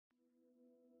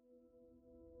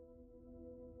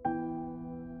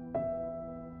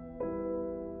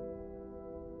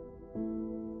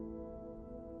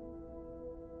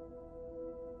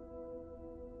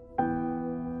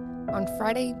On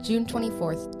Friday, June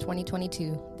 24th,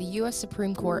 2022, the U.S.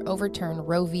 Supreme Court overturned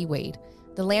Roe v. Wade,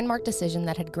 the landmark decision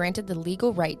that had granted the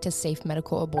legal right to safe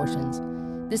medical abortions.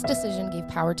 This decision gave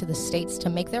power to the states to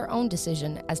make their own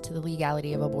decision as to the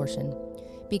legality of abortion.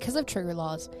 Because of trigger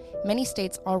laws, many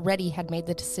states already had made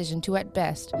the decision to, at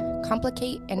best,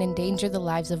 complicate and endanger the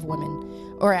lives of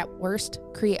women, or at worst,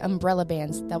 create umbrella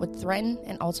bans that would threaten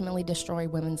and ultimately destroy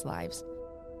women's lives.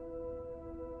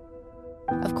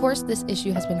 Of course, this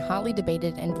issue has been hotly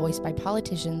debated and voiced by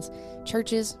politicians,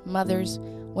 churches, mothers,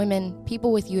 women,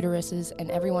 people with uteruses, and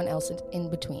everyone else in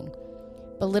between.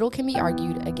 But little can be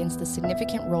argued against the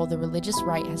significant role the religious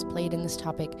right has played in this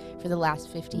topic for the last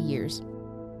 50 years.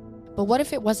 But what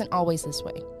if it wasn't always this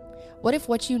way? What if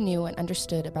what you knew and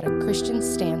understood about a Christian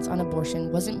stance on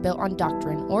abortion wasn't built on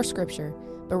doctrine or scripture,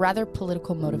 but rather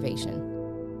political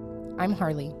motivation? I'm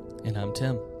Harley. And I'm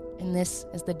Tim. And this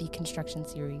is the Deconstruction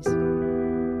series.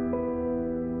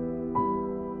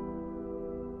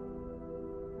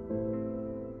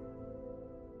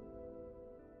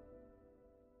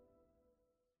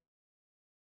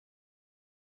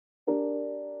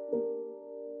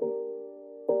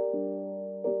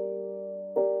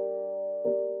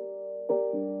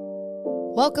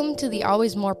 Welcome to the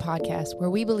Always More podcast,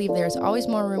 where we believe there is always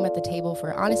more room at the table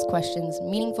for honest questions,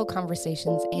 meaningful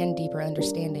conversations, and deeper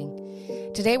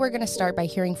understanding. Today we're going to start by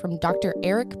hearing from Dr.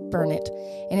 Eric Burnett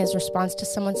in his response to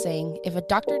someone saying, if a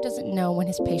doctor doesn't know when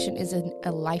his patient is in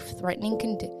a life-threatening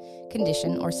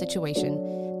condition or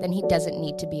situation, then he doesn't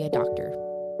need to be a doctor.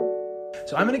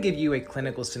 So I'm going to give you a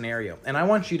clinical scenario, and I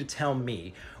want you to tell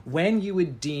me when you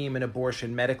would deem an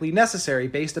abortion medically necessary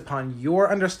based upon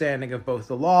your understanding of both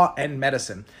the law and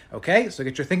medicine. Okay, so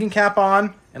get your thinking cap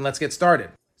on, and let's get started.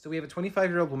 So we have a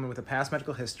 25-year-old woman with a past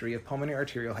medical history of pulmonary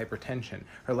arterial hypertension.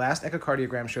 Her last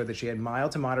echocardiogram showed that she had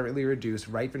mild to moderately reduced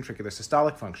right ventricular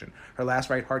systolic function. Her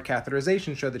last right heart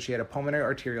catheterization showed that she had a pulmonary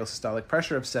arterial systolic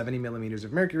pressure of 70 millimeters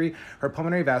of mercury. Her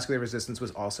pulmonary vascular resistance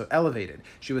was also elevated.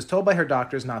 She was told by her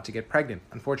doctors not to get pregnant.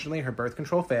 Unfortunately, her birth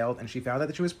control failed, and she found out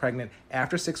that she was pregnant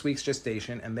after 6 weeks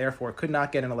gestation and therefore could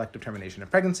not get an elective termination of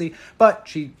pregnancy, but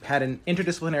she had an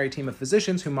interdisciplinary team of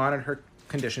physicians who monitored her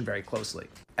condition very closely.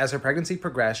 As her pregnancy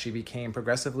progressed, she became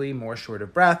progressively more short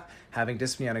of breath, having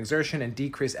dyspnea on exertion and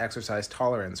decreased exercise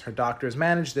tolerance. Her doctors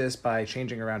managed this by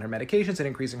changing around her medications and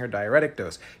increasing her diuretic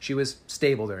dose. She was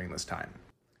stable during this time.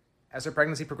 As her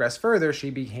pregnancy progressed further,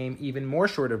 she became even more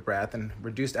short of breath and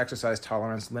reduced exercise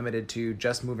tolerance, limited to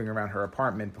just moving around her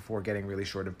apartment before getting really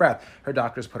short of breath. Her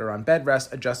doctors put her on bed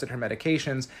rest, adjusted her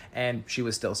medications, and she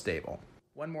was still stable.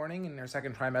 One morning in her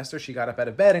second trimester, she got up out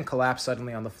of bed and collapsed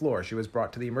suddenly on the floor. She was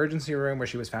brought to the emergency room where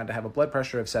she was found to have a blood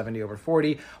pressure of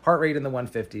 70/40, heart rate in the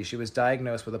 150s. She was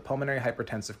diagnosed with a pulmonary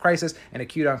hypertensive crisis and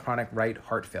acute on chronic right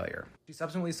heart failure. She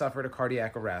subsequently suffered a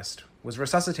cardiac arrest, was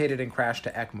resuscitated and crashed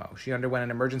to ECMO. She underwent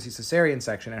an emergency cesarean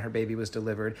section and her baby was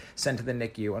delivered, sent to the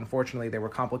NICU. Unfortunately, there were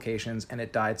complications and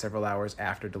it died several hours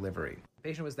after delivery. The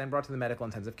patient was then brought to the medical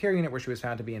intensive care unit where she was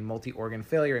found to be in multi-organ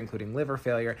failure, including liver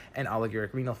failure and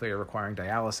oliguric renal failure requiring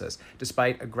dialysis.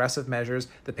 Despite aggressive measures,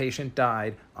 the patient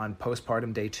died on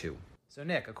postpartum day 2. So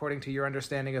Nick, according to your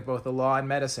understanding of both the law and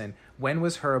medicine, when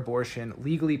was her abortion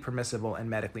legally permissible and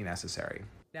medically necessary?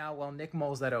 Now, while Nick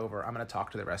mulls that over, I'm going to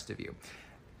talk to the rest of you.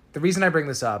 The reason I bring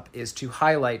this up is to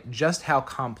highlight just how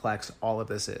complex all of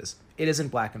this is. It isn't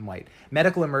black and white.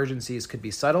 Medical emergencies could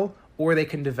be subtle, or they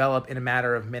can develop in a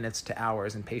matter of minutes to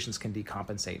hours, and patients can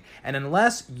decompensate. And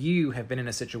unless you have been in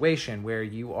a situation where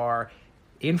you are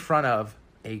in front of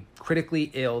a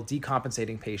critically ill,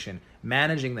 decompensating patient,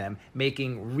 managing them,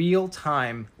 making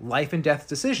real-time life and death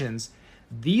decisions,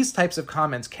 these types of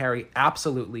comments carry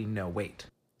absolutely no weight.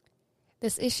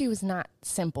 This issue is not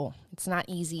simple, it's not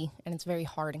easy, and it's very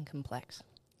hard and complex.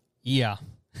 Yeah.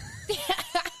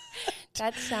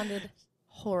 That sounded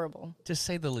horrible. To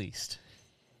say the least.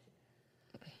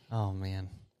 Oh, man.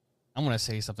 I'm going to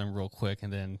say something real quick,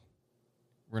 and then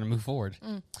we're going to move forward.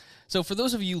 So for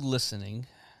those of you listening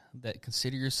that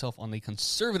consider yourself on the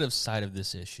conservative side of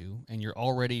this issue, and you're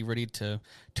already ready to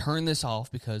turn this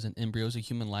off because an embryo is a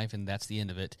human life and that's the end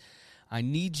of it, I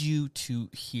need you to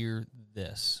hear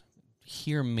this.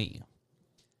 Hear me.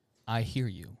 I hear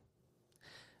you.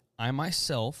 I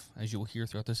myself, as you will hear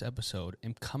throughout this episode,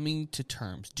 am coming to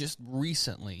terms just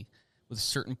recently with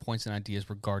certain points and ideas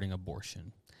regarding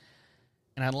abortion.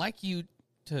 And I'd like you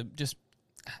to just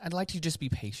be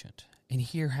patient and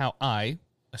hear how I,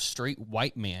 a straight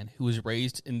white man who was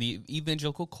raised in the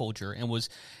evangelical culture and was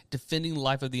defending the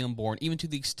life of the unborn, even to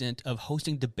the extent of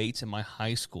hosting debates in my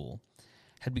high school,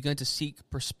 had begun to seek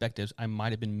perspectives I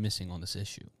might have been missing on this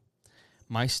issue.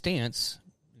 My stance,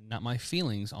 not my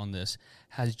feelings on this,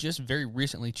 has just very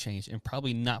recently changed, and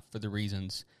probably not for the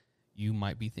reasons you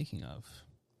might be thinking of.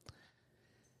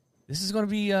 This is going to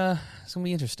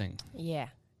be interesting. Yeah.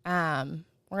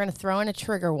 We're going to throw in a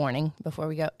trigger warning before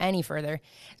we go any further.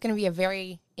 It's going to be a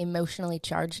very emotionally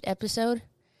charged episode.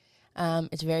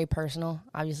 It's very personal,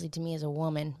 obviously, to me as a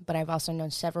woman, but I've also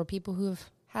known several people who have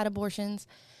had abortions.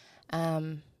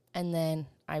 And then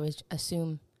I would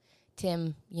assume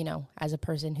Tim, as a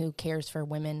person who cares for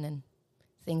women and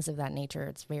things of that nature,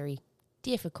 it's very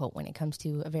difficult when it comes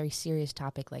to a very serious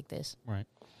topic like this. Right.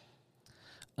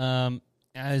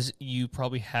 As you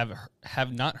probably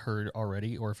have not heard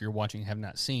already, or if you're watching have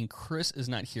not seen, Chris is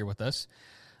not here with us.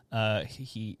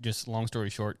 He just, long story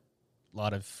short, a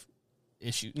lot of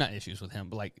not issues with him,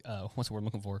 but like, what's the word I'm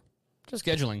looking for? Just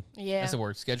scheduling. Yeah. That's the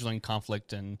word. Scheduling,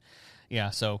 conflict, and yeah.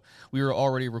 So we were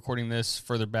already recording this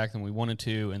further back than we wanted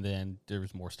to, and then there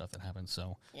was more stuff that happened.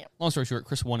 So long story short,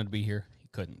 Chris wanted to be here. He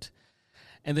couldn't.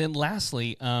 And then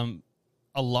lastly, a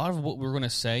lot of what we're going to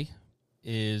say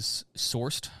is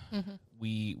sourced. Mm-hmm.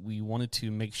 We wanted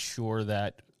to make sure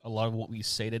that a lot of what we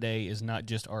say today is not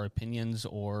just our opinions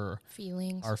or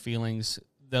our feelings,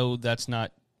 though that's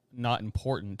not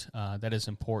important. That is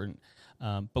important.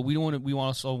 But we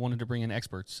also wanted to bring in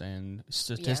experts and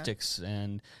statistics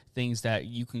and things that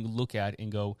you can look at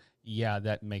and go, yeah,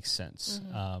 that makes sense.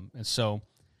 Mm-hmm. And so,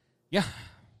 yeah,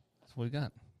 that's what we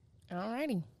got. All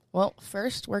righty. Well,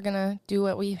 first we're going to do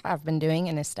what we have been doing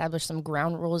and establish some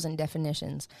ground rules and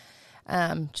definitions.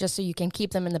 Just so you can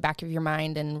keep them in the back of your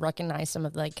mind and recognize some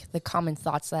of the common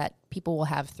thoughts that people will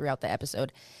have throughout the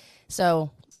episode.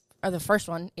 So the first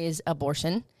one is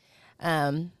abortion.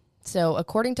 So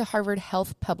according to Harvard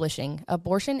Health Publishing,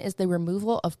 abortion is the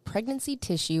removal of pregnancy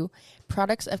tissue,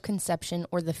 products of conception,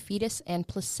 or the fetus and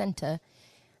placenta,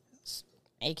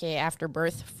 aka after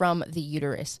birth, from the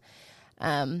uterus.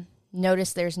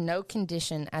 Notice there's no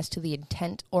condition as to the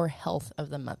intent or health of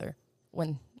the mother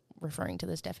when referring to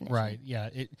this definition. Right, yeah.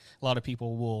 A lot of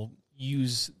people will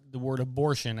use the word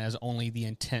abortion as only the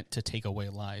intent to take away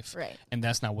life. Right. And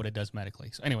that's not what it does medically.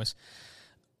 So anyways,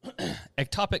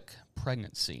 ectopic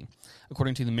pregnancy.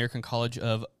 According to the American College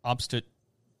of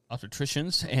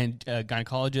Obstetricians and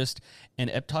Gynecologists, an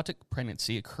ectopic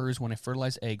pregnancy occurs when a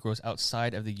fertilized egg grows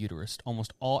outside of the uterus.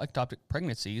 Almost all ectopic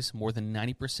pregnancies, more than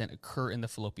 90%, occur in the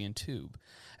fallopian tube.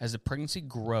 As the pregnancy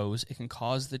grows, it can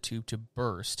cause the tube to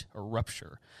burst or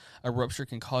rupture. A rupture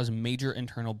can cause major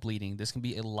internal bleeding. This can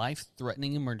be a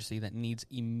life-threatening emergency that needs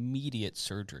immediate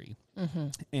surgery. Mm-hmm.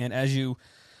 And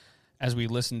as we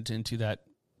listened into that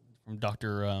from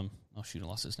Dr. I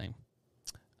lost his name.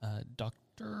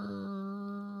 Dr.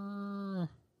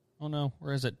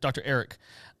 Eric.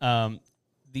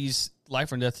 These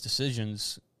life or death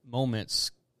decisions, moments,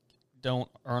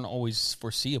 aren't always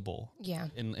foreseeable. Yeah.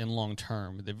 In long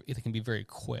term, they can be very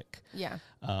quick. Yeah.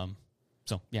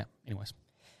 Anyways.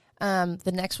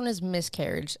 The next one is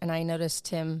miscarriage, and I noticed,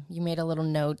 Tim, you made a little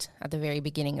note at the very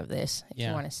beginning of this, if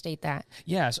you want to state that.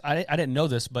 Yes, I didn't know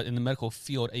this, but in the medical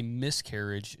field, a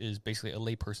miscarriage is basically a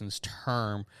layperson's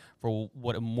term for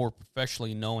what more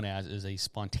professionally known as is a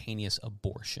spontaneous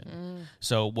abortion.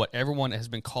 So what everyone has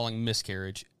been calling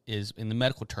miscarriage is, in the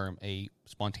medical term, a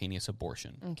spontaneous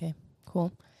abortion. Okay,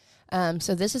 cool.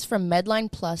 So this is from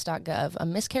medlineplus.gov. A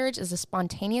miscarriage is a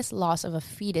spontaneous loss of a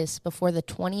fetus before the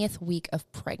 20th week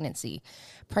of pregnancy.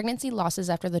 Pregnancy losses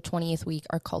after the 20th week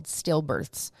are called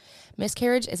stillbirths.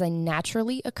 Miscarriage is a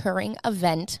naturally occurring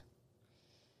event,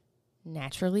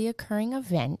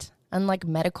 unlike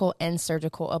medical and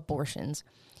surgical abortions.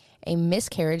 A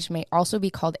miscarriage may also be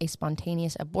called a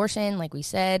spontaneous abortion, like we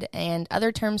said, and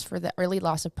other terms for the early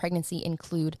loss of pregnancy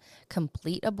include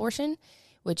complete abortion,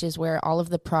 which is where all of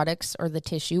the products or the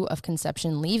tissue of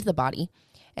conception leave the body,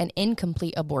 an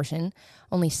incomplete abortion,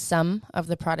 only some of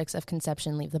the products of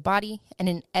conception leave the body, an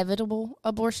inevitable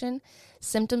abortion,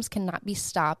 symptoms cannot be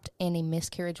stopped and a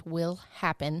miscarriage will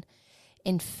happen,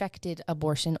 infected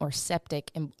abortion or septic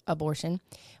abortion,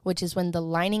 which is when the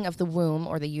lining of the womb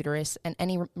or the uterus and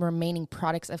any remaining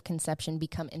products of conception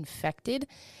become infected,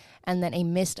 and then a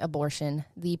missed abortion,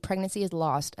 the pregnancy is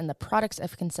lost and the products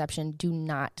of conception do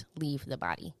not leave the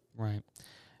body. Right.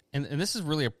 And this is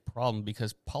really a problem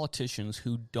because politicians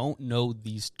who don't know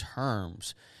these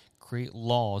terms create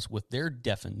laws with their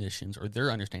definitions or their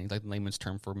understanding, like the layman's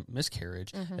term for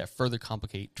miscarriage, that further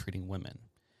complicate treating women.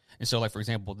 And so, like, for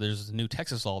example, there's a new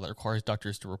Texas law that requires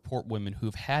doctors to report women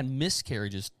who've had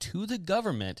miscarriages to the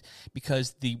government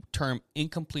because the term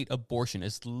incomplete abortion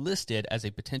is listed as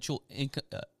a potential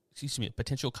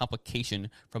complication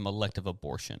from elective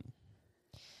abortion.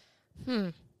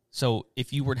 So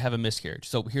if you were to have a miscarriage,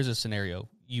 so here's a scenario.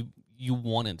 You you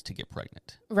wanted to get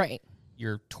pregnant. Right.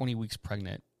 You're 20 weeks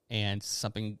pregnant and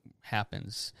something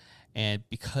happens. And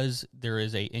because there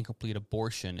is a incomplete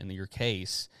abortion in your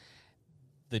case,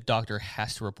 the doctor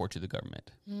has to report to the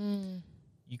government.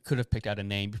 You could have picked out a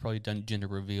name. You've probably done gender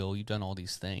reveal. You've done all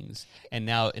these things. And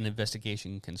now an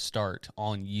investigation can start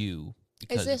on you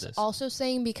because Is of this also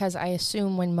saying, because I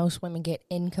assume when most women get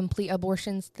incomplete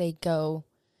abortions, they go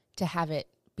to have it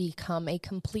become a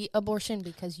complete abortion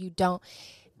because you don't,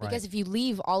 because if you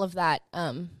leave all of that,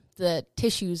 the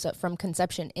tissues from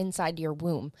conception inside your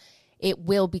womb, it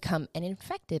will become an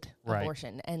infected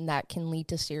abortion, and that can lead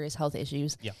to serious health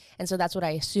issues. Yeah. And so that's what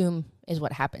I assume is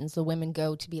what happens. The women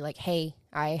go to be like, hey,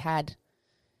 I had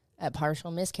a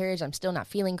partial miscarriage. I'm still not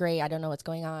feeling great. I don't know what's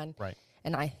going on. Right.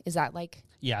 And is that like...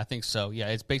 Yeah, I think so. Yeah,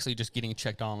 it's basically just getting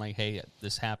checked on, like, hey,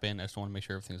 this happened. I just want to make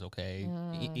sure everything's okay.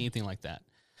 Anything like that.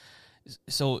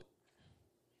 So,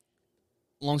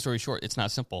 long story short, it's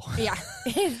not simple. Yeah.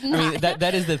 I mean,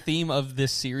 that is the theme of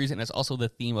this series, and it's also the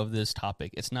theme of this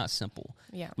topic. It's not simple.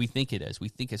 Yeah. We think it is. We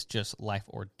think it's just life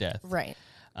or death. Right.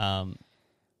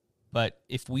 But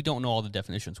if we don't know all the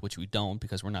definitions, which we don't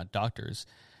because we're not doctors,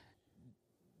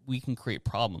 we can create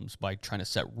problems by trying to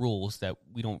set rules that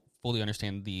we don't fully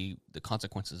understand the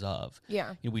consequences of.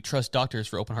 Yeah. You know, we trust doctors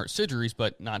for open heart surgeries,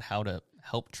 but not how to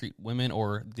help treat women,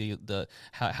 or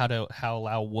how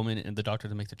allow women and the doctor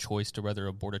to make the choice to whether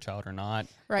abort a child or not.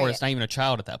 Right. Or it's not even a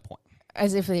child at that point.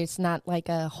 As if it's not like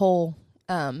a whole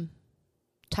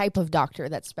type of doctor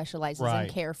that specializes in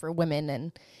care for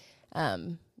women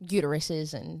and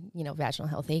uteruses and, vaginal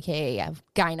health, aka a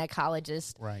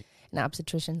gynecologist and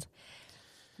obstetricians.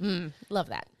 Love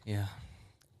that. Yeah.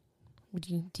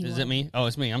 Is it me? Oh,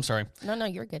 it's me. I'm sorry. No,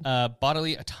 you're good.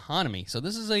 Bodily autonomy. So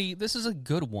this is a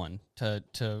good one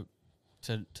to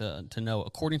know.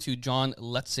 According to John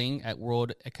Letzing at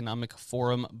World Economic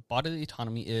Forum, bodily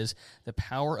autonomy is the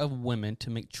power of women to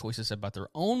make choices about their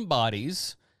own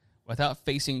bodies without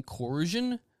facing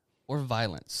coercion or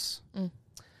violence.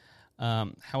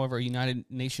 However, a United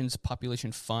Nations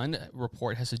Population Fund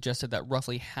report has suggested that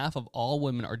roughly half of all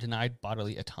women are denied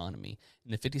bodily autonomy. In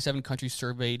the 57 countries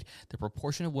surveyed, the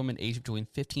proportion of women aged between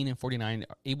 15 and 49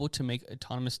 are able to make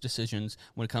autonomous decisions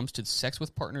when it comes to sex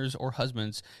with partners or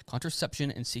husbands,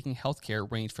 contraception, and seeking health care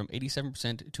range from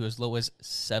 87% to as low as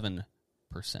 7%.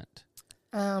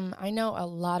 I know a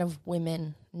lot of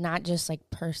women, not just like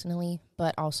personally,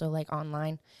 but also like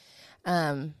online,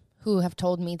 who have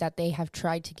told me that they have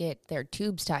tried to get their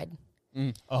tubes tied.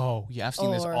 Oh, yeah, I've seen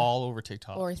this all over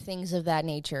TikTok. Or things of that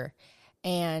nature.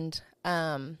 And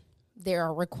there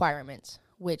are requirements,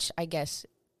 which I guess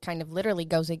kind of literally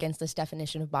goes against this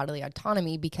definition of bodily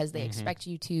autonomy, because they expect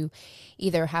you to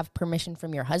either have permission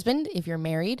from your husband. If you're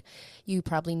married, you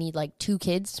probably need like 2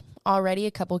 kids already,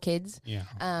 a couple kids. Yeah.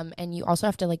 And you also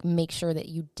have to like make sure that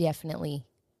you definitely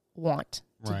want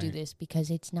to do this, because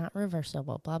it's not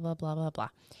reversible, blah, blah, blah, blah, blah.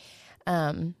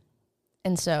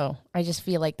 And so I just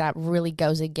feel like that really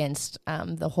goes against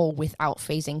the whole without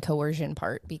phasing coercion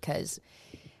part, because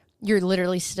you're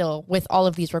literally still, with all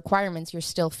of these requirements, you're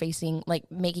still facing, like,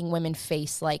 making women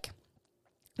face, like,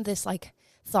 this, like,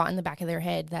 thought in the back of their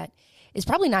head that is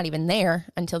probably not even there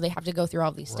until they have to go through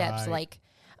all these steps, like,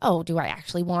 oh, do I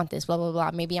actually want this, blah, blah,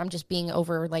 blah. Maybe I'm just being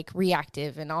over, like,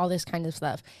 reactive and all this kind of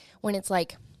stuff. When it's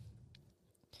like,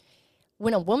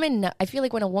 I feel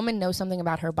like when a woman knows something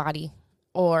about her body,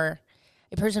 or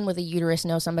a person with a uterus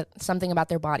knows something about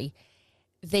their body,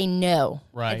 they know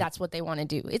that that's what they want to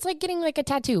do. It's like getting like a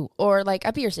tattoo or like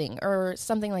a piercing or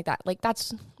something like that. Like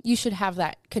you should have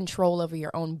that control over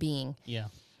your own being. Yeah.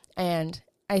 And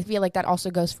I feel like that also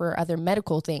goes for other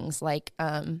medical things like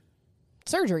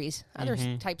surgeries, other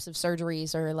types of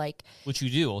surgeries, or like, which you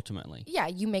do ultimately. Yeah.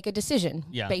 You make a decision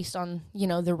based on,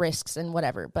 the risks and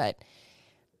whatever. But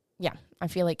yeah, I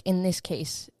feel like in this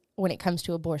case, when it comes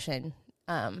to abortion,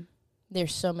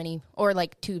 there's so many, or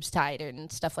like tubes tied and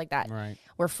stuff like that. Right.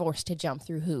 We're forced to jump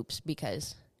through hoops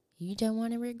because you don't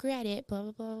want to regret it, blah,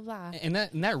 blah, blah, blah. And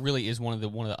that really is one of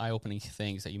the eye-opening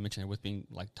things that you mentioned with being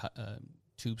like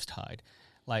tubes tied.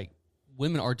 Like,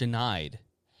 women are denied,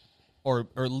 or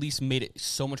at least made it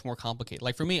so much more complicated.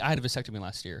 Like for me, I had a vasectomy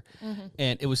last year,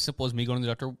 and it was simple as me going to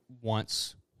the doctor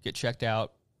once, get checked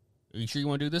out. Are you sure you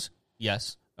want to do this?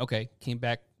 Yes. Okay. Came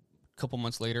back a couple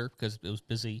months later because it was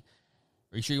busy.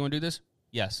 Are you sure you want to do this?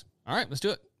 Yes. All right, let's do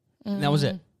it. And that was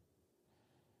it.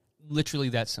 Literally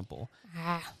that simple.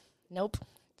 Nope.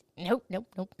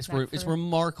 It's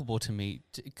remarkable to me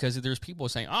because there's people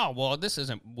saying, oh, well, this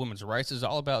isn't women's rights. This is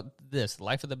all about this,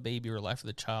 life of the baby or life of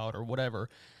the child or whatever.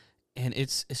 And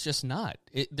it's just not.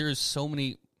 There's so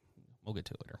many we'll get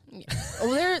to it later. Yeah.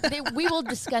 Well, we will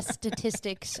discuss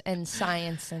statistics and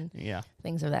science and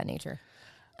things of that nature.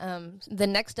 The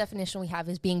next definition we have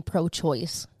is being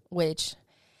pro-choice, which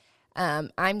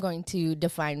I'm going to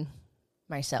define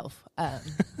myself.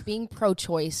 Being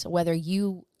pro-choice, whether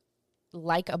you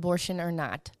like abortion or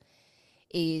not,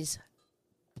 is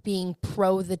being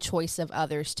pro the choice of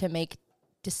others to make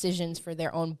decisions for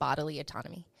their own bodily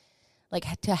autonomy.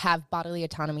 Like to have bodily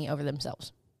autonomy over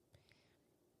themselves.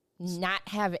 Not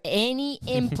have any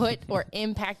input or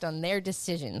impact on their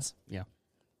decisions. Yeah.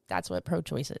 That's what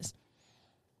pro-choice is.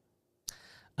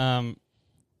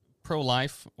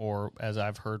 Pro-life, or as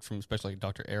I've heard from especially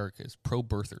Dr. Eric, is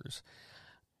pro-birthers.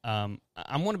 I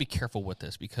want to be careful with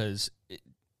this because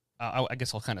I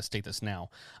guess I'll kind of state this now.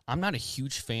 I'm not a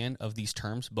huge fan of these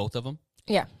terms, both of them.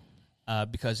 Yeah.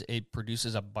 Because it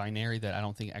produces a binary that I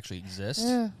don't think actually exists.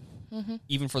 Mm-hmm.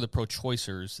 Even for the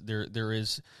pro-choicers,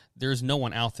 there's no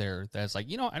one out there that's like,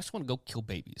 I just want to go kill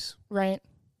babies. Right.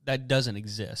 That doesn't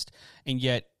exist. And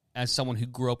yet, as someone who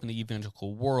grew up in the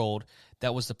evangelical world,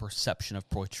 that was the perception of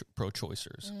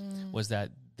pro-choicers, was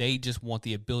that they just want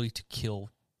the ability to kill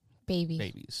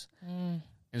babies.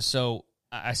 And so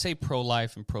I say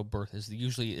pro-life and pro-birth is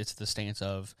usually it's the stance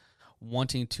of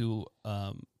wanting to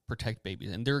protect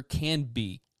babies. And there can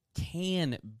be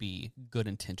good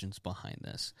intentions behind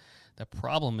this. The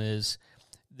problem is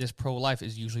this pro-life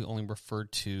is usually only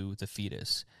referred to the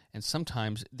fetus. And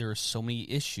sometimes there are so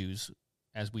many issues,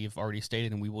 as we have already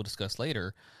stated and we will discuss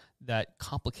later, that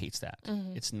complicates that.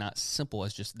 Mm-hmm. It's not simple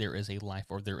as just there is a life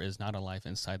or there is not a life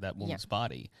inside that woman's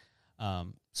body.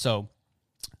 So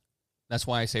that's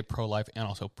why I say pro-life and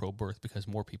also pro-birth, because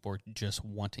more people are just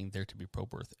wanting there to be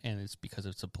pro-birth, and it's because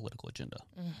it's a political agenda.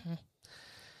 Mm-hmm.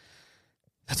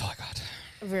 That's all I got.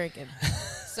 Very good.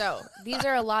 So these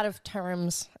are a lot of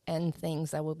terms and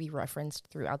things that will be referenced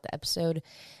throughout the episode,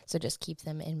 so just keep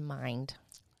them in mind.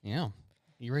 Yeah.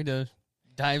 You ready to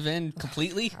dive in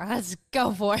completely? Let's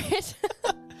go for it.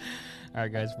 All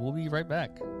right, guys. We'll be right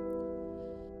back.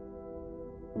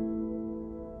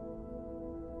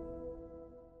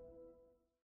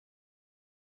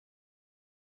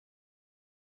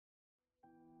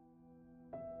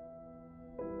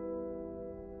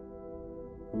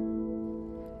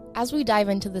 As we dive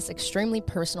into this extremely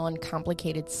personal and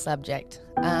complicated subject,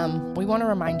 we want to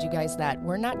remind you guys that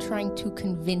we're not trying to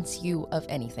convince you of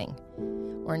anything.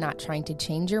 We're not trying to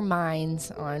change your minds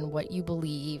on what you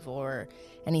believe or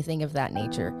anything of that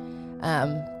nature.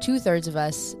 2/3 of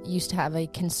us used to have a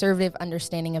conservative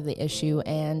understanding of the issue,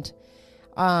 and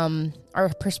our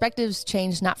perspectives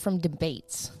changed not from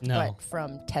debates, but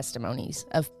from testimonies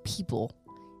of people,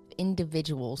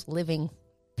 individuals, living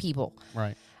people.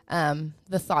 Right.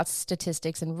 The thoughts,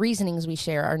 statistics, and reasonings we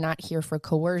share are not here for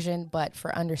coercion, but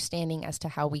for understanding as to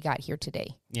how we got here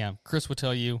today. Yeah, Chris will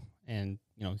tell you, and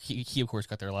he of course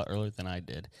got there a lot earlier than I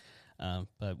did.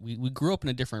 But we grew up in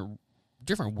a different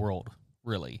world,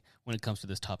 really, when it comes to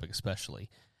this topic, especially.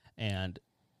 And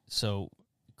so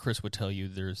Chris would tell you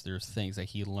there's things that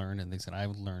he learned and things that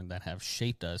I've learned that have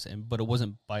shaped us, but it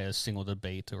wasn't by a single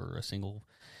debate or a single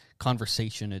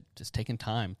conversation. It just taken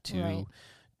time to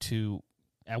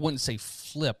I wouldn't say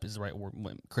flip is the right word.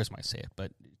 Chris might say it,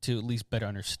 but to at least better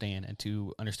understand and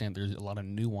to understand there's a lot of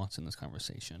nuance in this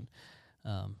conversation.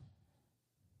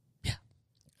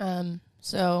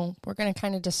 So we're going to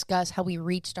kind of discuss how we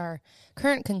reached our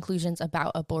current conclusions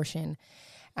about abortion.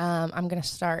 I'm going to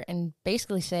start and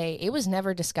basically say it was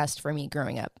never discussed for me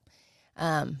growing up.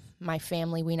 My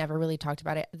family, we never really talked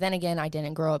about it. Then again, I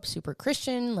didn't grow up super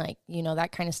Christian,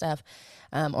 that kind of stuff,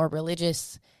 or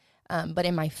religious. But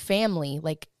in my family,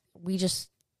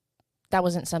 that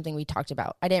wasn't something we talked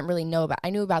about. I didn't really know about.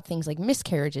 I knew about things like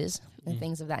miscarriages and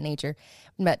things of that nature,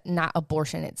 but not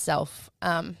abortion itself.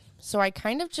 So I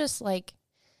kind of just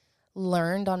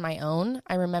learned on my own.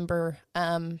 I remember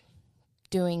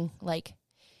doing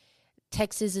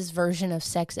Texas's version of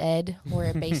sex ed, where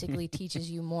it basically teaches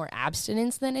you more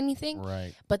abstinence than anything.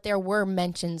 Right. But there were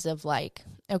mentions of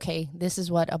okay, this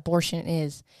is what abortion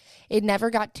is. It never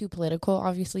got too political,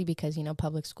 obviously, because,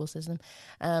 public school system.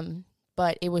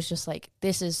 But it was just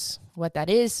this is what that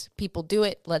is. People do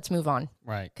it. Let's move on.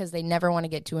 Right. Because they never want to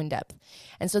get too in depth.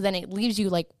 And so then it leaves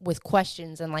you with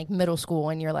questions and middle school,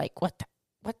 and you're what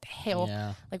the hell?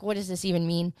 Yeah. What does this even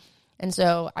mean? And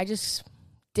so I just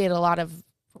did a lot of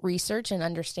research and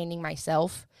understanding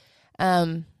myself,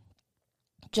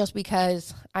 just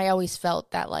because I always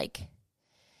felt that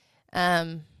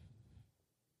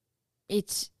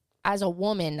it's, as a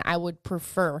woman, I would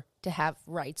prefer to have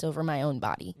rights over my own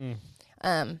body.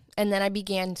 And then I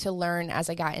began to learn as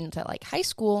I got into high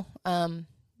school,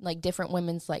 different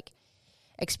women's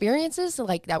experiences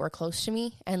like that were close to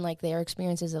me, and like their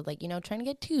experiences of like, you know, trying to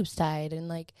get tubes tied and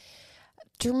like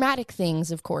dramatic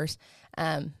things, of course.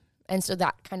 And so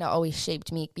that kind of always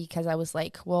shaped me, because I was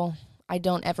like, well, I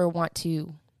don't ever want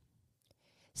to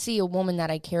see a woman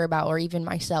that I care about, or even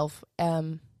myself,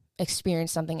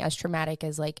 experience something as traumatic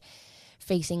as like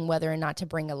facing whether or not to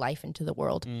bring a life into the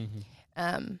world.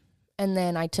 And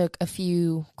then I took a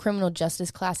few criminal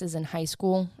justice classes in high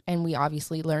school, and we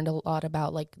obviously learned a lot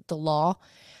about like the law,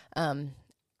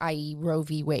 i.e. Roe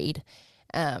v. Wade.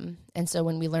 And so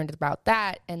when we learned about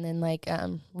that, and then like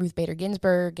Ruth Bader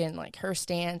Ginsburg and like her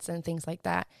stance and things like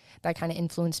that, that kind of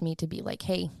influenced me to be like,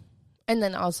 hey. And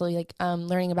then also like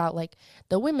learning about like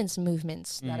the women's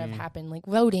movements that have happened, like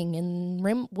voting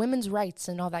and women's rights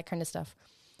and all that kind of stuff.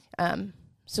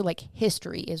 So like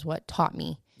history is what taught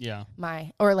me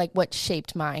or like what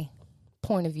shaped my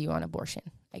point of view on abortion,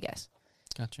 I guess.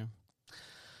 Gotcha.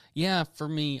 Yeah, for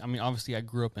me, I mean, obviously I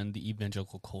grew up in the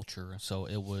evangelical culture, so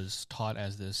it was taught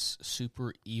as this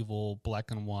super evil,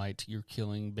 black and white, you're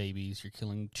killing babies, you're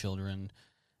killing children.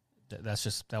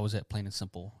 That was it, plain and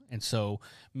simple. And so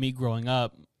me growing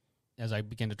up, as I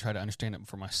began to try to understand it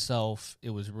for myself,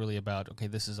 it was really about, okay,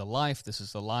 this is a life, this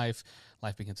is the life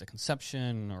begins at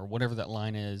conception, or whatever that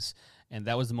line is. And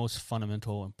that was the most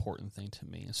fundamental, important thing to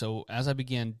me. And so as I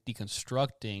began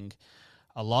deconstructing,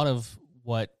 a lot of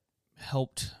what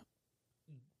helped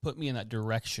put me in that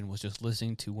direction was just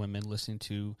listening to women, listening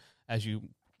to, as you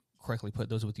correctly put,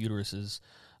 those with uteruses,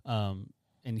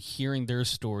 and hearing their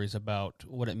stories about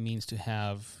what it means to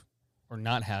have or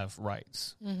not have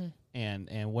rights,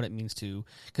 and what it means to,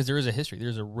 because there is a history,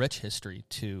 there's a rich history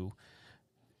to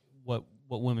what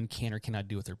women can or cannot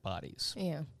do with their bodies.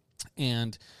 Yeah.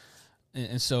 And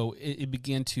so it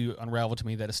began to unravel to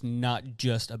me that it's not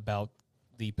just about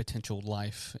the potential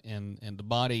life in the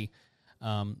body.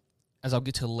 As I'll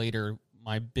get to later,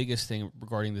 my biggest thing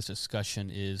regarding this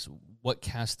discussion is what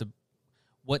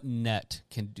net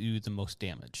can do the most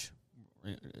damage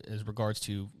as regards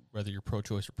to whether you're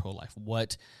pro-choice or pro-life.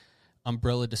 What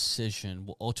umbrella decision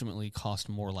will ultimately cost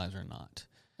more lives or not?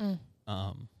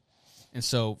 And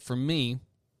so for me,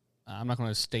 I'm not going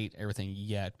to state everything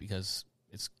yet because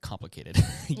it's complicated.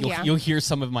 You'll hear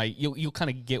some of you'll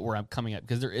kind of get where I'm coming at,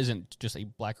 because there isn't just a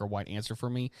black or white answer for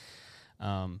me.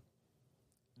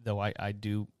 Though I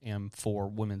am for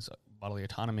women's bodily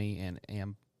autonomy and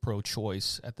am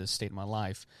pro-choice at this state of my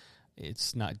life,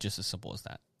 it's not just as simple as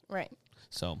that. Right.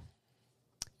 So, you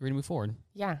ready to move forward?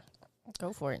 Yeah,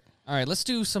 go for it. All right, let's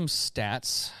do some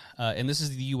stats. And this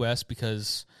is the U.S.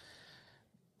 because...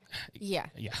 Yeah.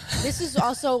 This is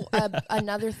also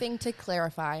another thing to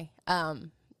clarify.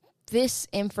 This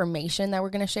information that we're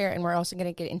going to share, and we're also going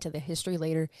to get into the history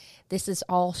later, this is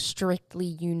all strictly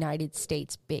United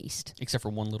States based. Except for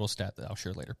one little stat that I'll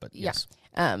share later, but yes.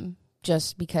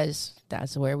 Just because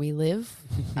that's where we live.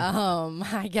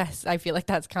 I guess I feel like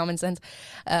that's common sense.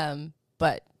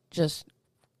 But just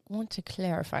want to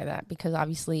clarify that, because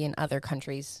obviously in other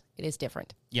countries it is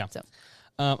different. Yeah. So.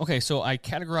 Okay, so I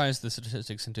categorized the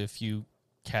statistics into a few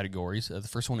categories. The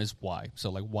first one is why. So,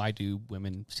 like, why do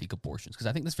women seek abortions? Because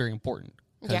I think that's very important.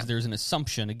 Because there's an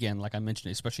assumption, again, like I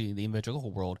mentioned, especially in the evangelical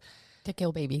world, to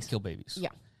kill babies. Yeah.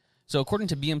 So, according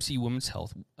to BMC Women's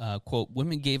Health, quote,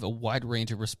 women gave a wide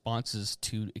range of responses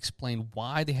to explain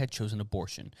why they had chosen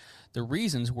abortion. The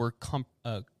reasons were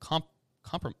comprised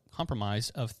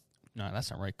of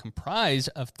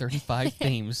 35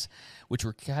 themes, which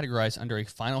were categorized under a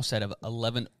final set of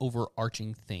 11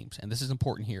 overarching themes. And this is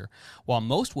important here. While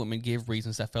most women gave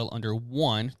reasons that fell under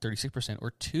 1, 36%,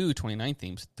 or 2, 29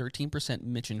 themes, 13%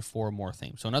 mentioned 4 or more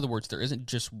themes. So in other words, there isn't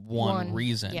just one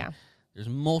reason. Yeah. There's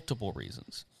multiple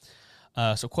reasons.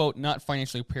 So, quote, not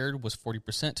financially prepared was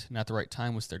 40%, not the right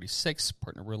time was 36%,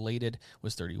 partner related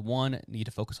was 31%, need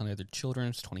to focus on the other children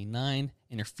was 29%,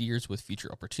 interferes with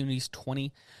future opportunities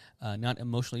 20%, not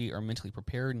emotionally or mentally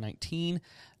prepared 19%,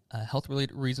 health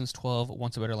related reasons 12%,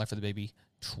 wants a better life for the baby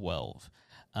 12%.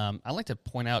 I'd like to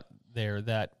point out there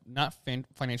that not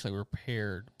financially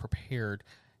prepared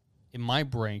in my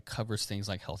brain covers things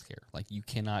like healthcare. Like, you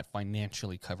cannot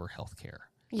financially cover healthcare.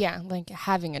 Yeah, like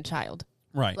having a child.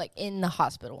 Right. Like in the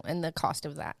hospital and the cost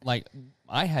of that. Like,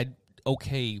 I had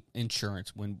okay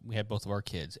insurance when we had both of our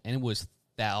kids, and it was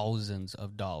thousands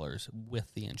of dollars with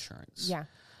the insurance. Yeah.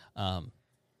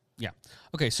 Yeah.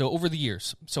 Okay, so over the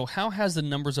years. So how has the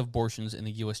numbers of abortions in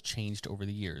the U.S. changed over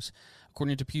the years?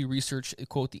 According to Pew Research,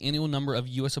 quote, the annual number of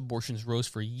U.S. abortions rose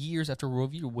for years after Roe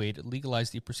v. Wade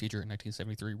legalized the procedure in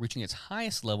 1973, reaching its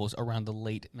highest levels around the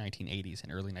late 1980s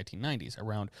and early 1990s,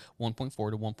 around 1.4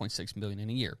 to 1.6 million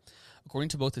in a year. According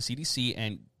to both the CDC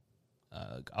and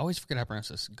I always forget how to pronounce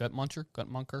this.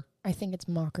 Guttmacher? I think it's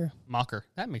Mocker. Mocker.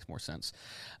 That makes more sense.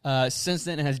 Since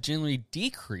then, it has generally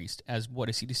decreased as what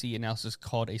a CDC analysis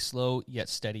called a slow yet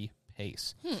steady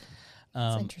pace.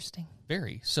 That's interesting.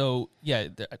 Very. So, yeah,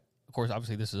 of course,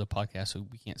 obviously, this is a podcast, so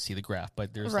we can't see the graph,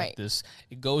 but there's like this,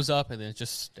 it goes up and then it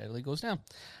just steadily goes down.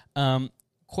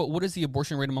 Quote, what is the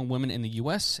abortion rate among women in the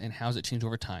U.S. and how has it changed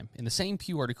over time? In the same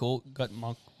Pew article,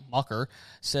 Guttmacher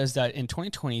says that in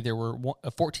 2020, there were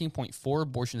 14.4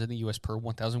 abortions in the U.S. per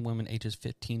 1,000 women ages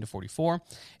 15 to 44.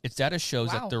 Its data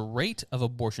shows that the rate of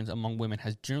abortions among women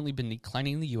has generally been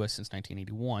declining in the U.S. since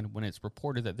 1981, when it's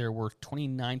reported that there were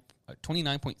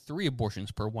 29.3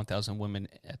 abortions per 1,000 women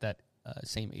at that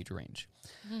same age range.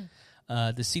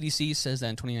 The CDC says that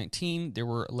in 2019, there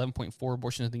were 11.4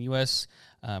 abortions in the U.S.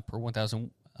 Per 1,000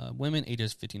 women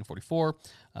ages 15 to 44.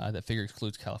 That figure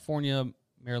excludes California,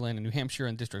 Maryland, and New Hampshire,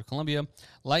 and District of Columbia.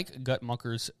 Like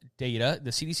Guttmacher's data, the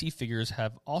CDC figures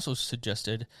have also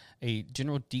suggested a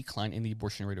general decline in the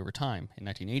abortion rate over time. In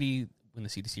 1980, when the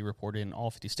CDC reported in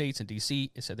all 50 states and D.C.,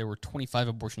 it said there were 25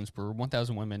 abortions per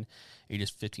 1,000 women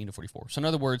ages 15 to 44. So in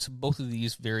other words, both of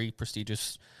these very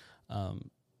prestigious what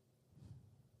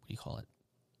do you call it?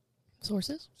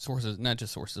 Sources, not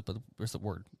just sources, but where's the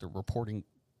word? The reporting.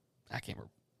 I can't remember.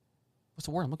 What's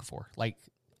the word I'm looking for? Like,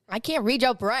 I can't read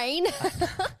your brain.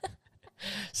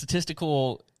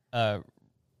 Statistical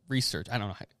research. I don't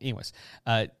know. Anyways,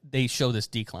 they show this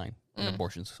decline in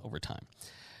abortions over time.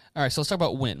 All right, so let's talk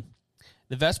about when.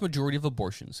 The vast majority of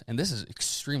abortions, and this is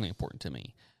extremely important to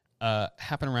me,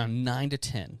 happen around 9 to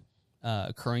 10,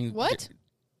 occurring. What?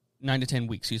 9 to 10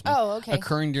 weeks, excuse me. Oh, okay.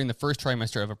 Occurring during the first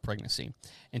trimester of a pregnancy.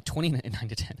 In 9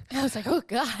 to 10. I was like, oh,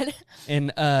 God.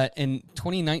 In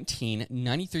 2019,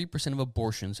 93% of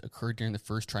abortions occurred during the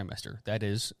first trimester, that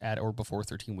is, at or before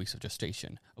 13 weeks of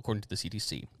gestation, according to the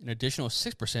CDC. An additional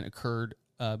 6% occurred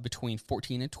between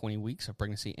 14 and 20 weeks of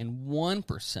pregnancy, and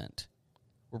 1%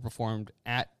 were performed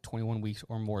at 21 weeks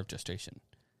or more of gestation.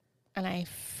 And I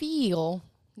feel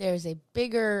there's a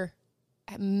bigger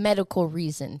medical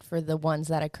reason for the ones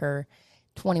that occur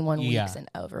 21 weeks and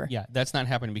over. Yeah, that's not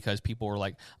happening because people were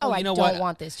like, I don't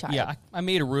want this child. Yeah, I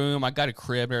made a room, I got a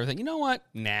crib and everything. You know what?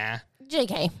 Nah.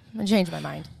 JK, I changed my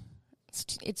mind.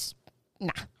 It's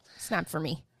not for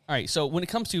me. All right, so when it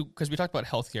comes to, because we talked about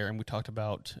healthcare and we talked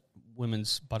about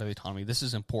women's bodily autonomy, this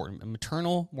is important.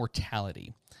 Maternal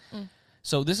mortality.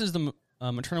 So this is the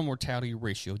maternal mortality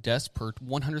ratio, deaths per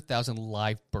 100,000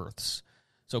 live births.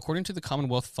 So according to the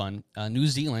Commonwealth Fund, New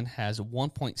Zealand has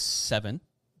 1.7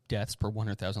 deaths per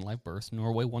 100,000 live births.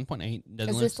 Norway 1.8.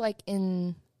 Netherlands. Is this like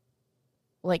in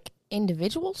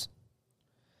individuals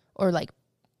or like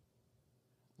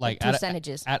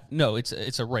percentages? No,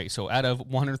 it's a rate. So out of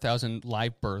 100,000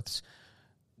 live births,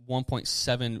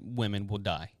 1.7 women will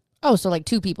die. Oh, so like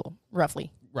 2 people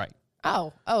roughly. Right.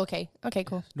 Oh, okay. Okay,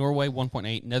 cool. Norway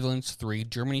 1.8, Netherlands 3,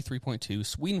 Germany 3.2,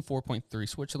 Sweden 4.3,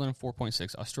 Switzerland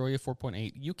 4.6, Australia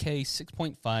 4.8, UK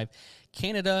 6.5,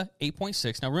 Canada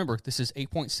 8.6. Now remember, this is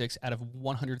 8.6 out of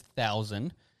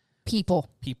 100,000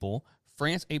 people.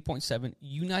 France 8.7,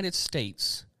 United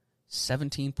States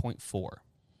 17.4.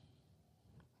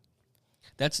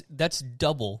 That's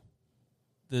double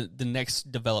the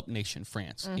next developed nation,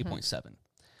 France, 8.7.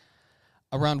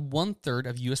 Around 1/3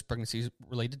 of U.S.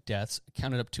 pregnancy-related deaths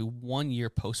counted up to 1 year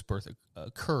post-birth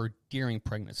occurred during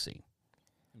pregnancy.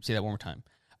 Let me say that one more time.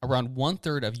 Around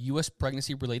 1/3 of U.S.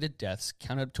 pregnancy-related deaths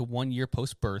counted up to 1 year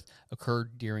post-birth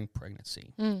occurred during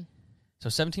pregnancy. So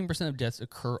 17% of deaths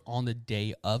occur on the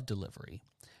day of delivery.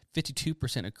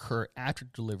 52% occur after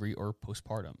delivery or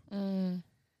postpartum.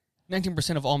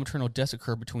 19% of all maternal deaths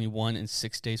occur between 1 and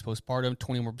 6 days postpartum,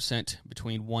 21%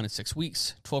 between 1 and 6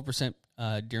 weeks, 12%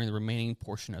 during the remaining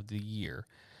portion of the year.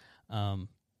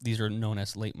 These are known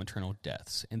as late maternal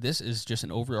deaths. And this is just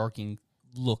an overarching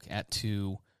look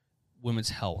to women's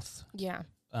health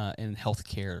and health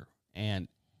care. And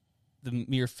the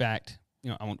mere fact,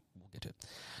 we'll get to it.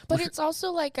 But it's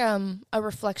also like a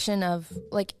reflection of,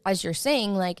 like, as you're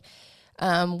saying, like,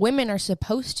 women are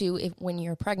supposed to, when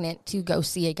you're pregnant, to go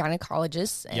see a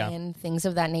gynecologist and things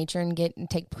of that nature and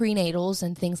take prenatals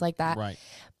and things like that. Right.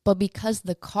 But because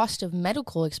the cost of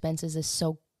medical expenses is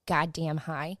so goddamn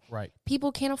high,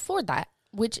 people can't afford that,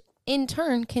 which in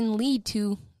turn can lead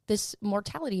to this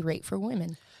mortality rate for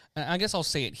women. And I guess I'll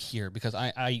say it here because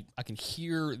I can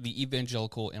hear the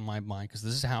evangelical in my mind because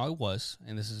this is how I was,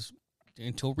 and this is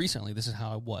until recently, this is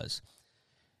how I was.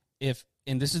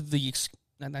 And this is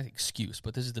not excuse,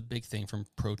 but this is the big thing from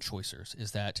pro-choicers,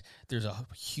 is that there's a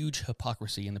huge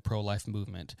hypocrisy in the pro-life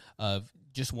movement of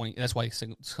just wanting. That's why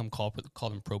some call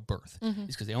them pro-birth,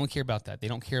 is because they only care about that. They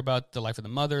don't care about the life of the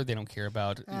mother. They don't care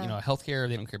about healthcare.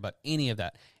 They don't care about any of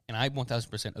that. And I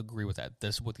 1,000% agree with that.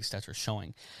 This is what these stats are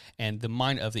showing. And the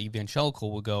mind of the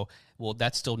evangelical will go, well,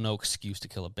 that's still no excuse to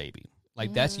kill a baby.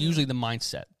 Like that's usually the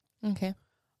mindset. Okay.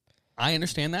 I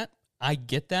understand that. I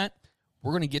get that.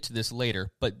 We're going to get to this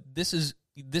later, but this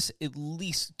at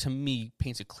least to me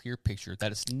paints a clear picture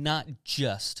that it's not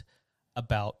just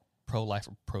about pro-life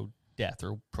or pro-death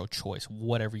or pro-choice,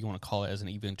 whatever you want to call it as an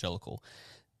evangelical.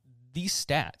 These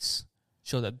stats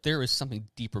show that there is something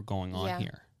deeper going on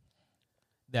here.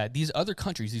 That these other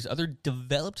countries, these other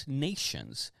developed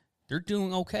nations, they're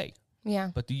doing okay. Yeah.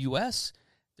 But the U.S.,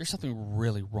 there's something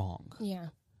really wrong. Yeah.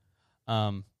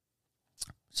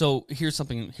 So here's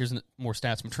more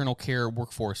stats. Maternal care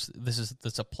workforce. This is the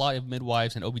supply of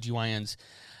midwives and OBGYNs.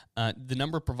 The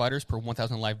number of providers per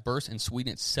 1,000 live births. In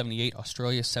Sweden, it's 78.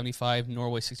 Australia, 75.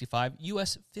 Norway, 65.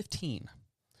 U.S., 15.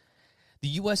 The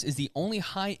U.S. is the only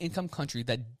high-income country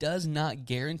that does not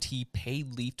guarantee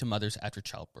paid leave to mothers after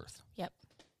childbirth. Yep.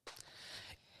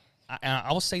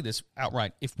 I will say this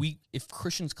outright. If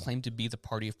Christians claim to be the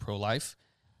party of pro-life,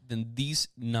 then these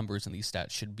numbers and these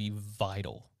stats should be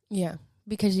vital. Yeah.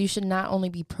 Because you should not only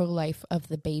be pro-life of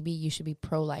the baby, you should be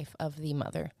pro-life of the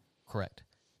mother. Correct.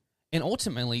 And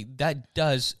ultimately,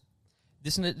 this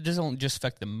doesn't just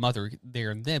affect the mother there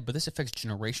and then, but this affects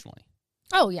generationally.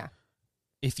 Oh, yeah.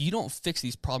 If you don't fix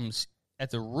these problems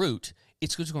at the root,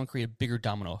 it's just going to create a bigger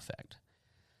domino effect.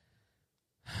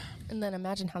 And then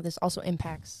imagine how this also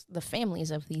impacts the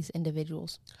families of these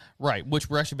individuals. Right, which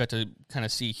we're actually about to kind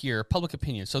of see here. Public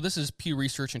opinion. So this is Pew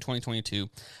Research in 2022.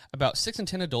 About 6 in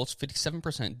 10 adults,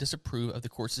 57%, disapprove of the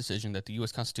court's decision that the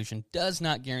U.S. Constitution does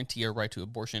not guarantee a right to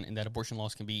abortion and that abortion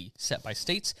laws can be set by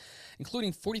states,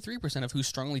 including 43% of who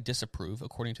strongly disapprove,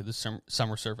 according to the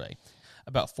summer survey.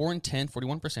 About 4 in 10,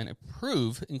 41%,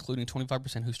 approve, including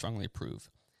 25% who strongly approve.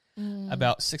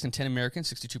 About 6 in 10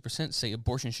 Americans, 62%, say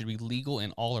abortion should be legal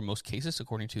in all or most cases,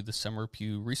 according to the Summer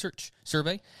Pew Research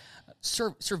survey.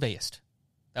 Surveyist.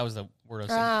 That was the word I was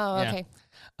saying.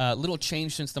 Oh, okay. Little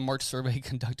change since the March survey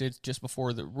conducted just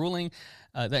before the ruling.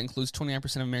 That includes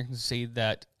 29% of Americans who say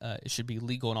that it should be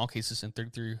legal in all cases and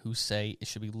 33% who say it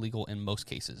should be legal in most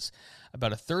cases.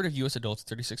 About a third of U.S. adults,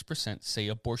 36%, say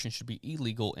abortion should be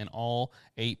illegal in all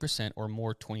 8% or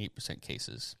more 28%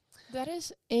 cases. That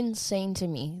is insane to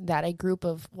me that a group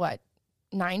of,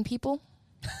 9 people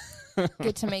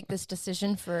get to make this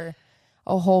decision for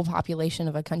a whole population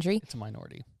of a country? It's a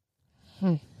minority.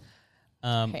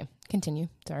 Okay, continue.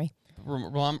 Sorry.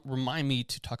 Remind me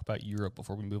to talk about Europe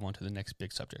before we move on to the next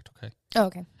big subject, okay? Oh,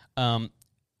 okay.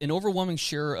 An overwhelming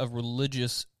share of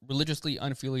religiously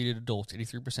unaffiliated adults,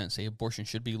 83%, say abortion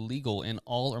should be legal in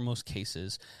all or most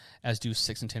cases, as do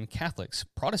 6 in 10 Catholics.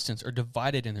 Protestants are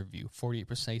divided in their view.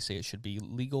 48% say it should be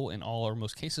legal in all or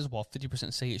most cases, while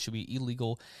 50% say it should be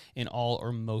illegal in all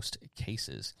or most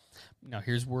cases. Now,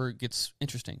 here's where it gets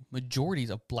interesting. Majorities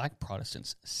of black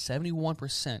Protestants,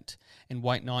 71%, and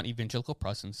white non-evangelical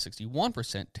Protestants,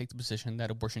 61%, take the position that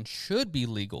abortion should be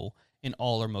legal in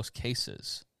all or most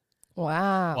cases.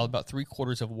 Wow. While about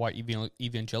 3/4 of white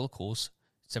evangelicals,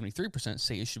 73%,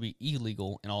 say it should be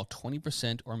illegal in all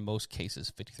 20% or most cases,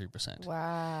 53%.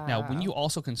 Wow. Now, when you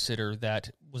also consider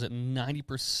that, was it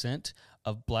 90%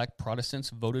 of black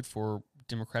Protestants voted for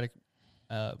Democratic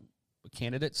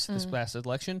candidates this last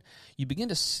election, you begin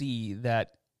to see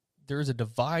that there is a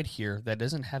divide here that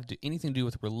doesn't have anything to do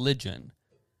with religion.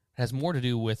 It has more to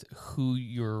do with who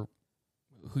you're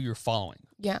following.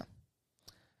 Yeah.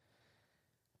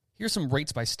 Here's some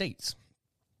rates by states.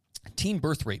 Teen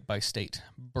birth rate by state.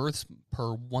 Births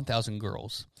per 1,000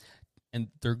 girls. And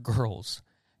they're girls.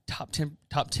 Top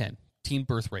 10 teen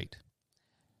birth rate.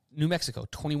 New Mexico,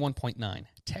 21.9.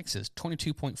 Texas,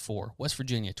 22.4. West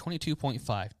Virginia,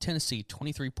 22.5. Tennessee,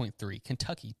 23.3.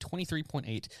 Kentucky,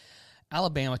 23.8.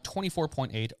 Alabama,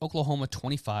 24.8. Oklahoma,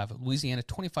 25. Louisiana,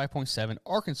 25.7.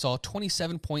 Arkansas,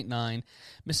 27.9.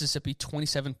 Mississippi,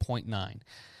 27.9.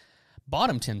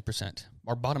 Bottom 10%,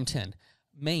 or bottom 10,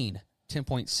 Maine,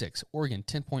 10.6, Oregon,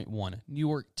 10.1, New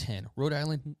York, 10, Rhode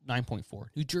Island, 9.4,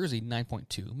 New Jersey,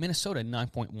 9.2, Minnesota,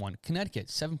 9.1, Connecticut,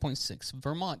 7.6,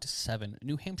 Vermont, 7,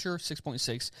 New Hampshire,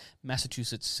 6.6,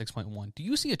 Massachusetts, 6.1. Do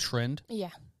you see a trend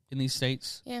in these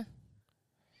states? Yeah.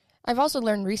 I've also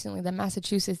learned recently that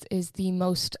Massachusetts is the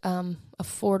most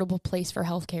affordable place for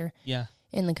healthcare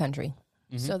in the country.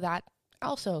 Mm-hmm. So that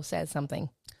also says something.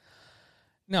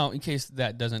 Now, in case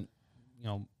that doesn't,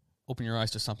 open your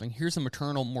eyes to something. Here's the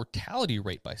maternal mortality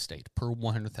rate by state per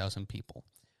 100,000 people.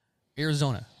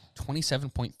 Arizona,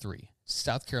 27.3.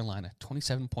 South Carolina,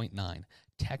 27.9.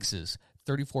 Texas,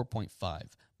 34.5.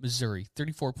 Missouri,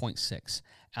 34.6.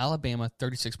 Alabama,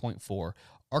 36.4.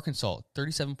 Arkansas,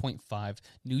 37.5.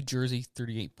 New Jersey,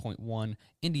 38.1.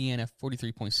 Indiana,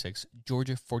 43.6.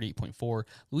 Georgia, 48.4.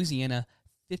 Louisiana,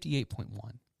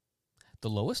 58.1. The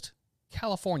lowest?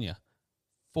 California,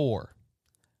 4.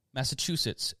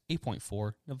 Massachusetts,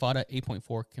 8.4. Nevada,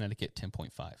 8.4. Connecticut,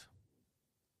 10.5.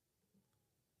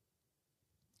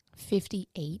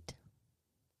 58.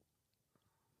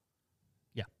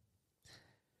 Yeah.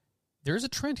 There's a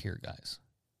trend here, guys.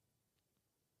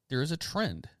 There is a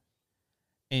trend.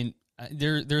 And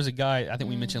there's a guy, I think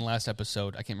we mentioned last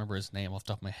episode, I can't remember his name off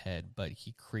the top of my head, but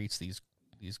he creates these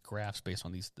graphs based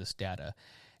on this data.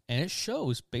 And it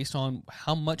shows based on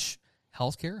how much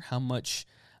healthcare, how much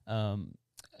the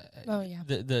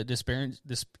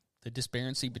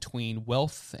disparity between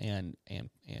wealth and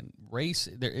race,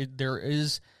 there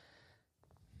is,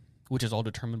 which is all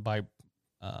determined by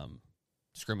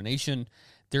discrimination.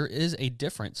 There is a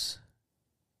difference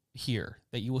here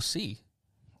that you will see.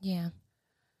 Yeah.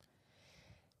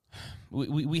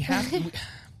 We have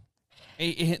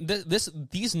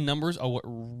these numbers are what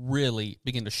really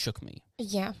begin to shook me.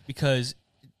 Yeah. Because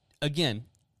again,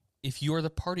 if you are the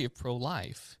party of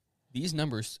pro-life, these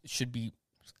numbers should be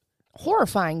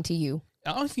horrifying to you.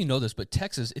 I don't know if you know this, but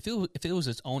Texas, if it was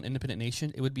its own independent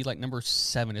nation, it would be like number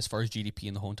 7 as far as GDP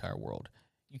in the whole entire world.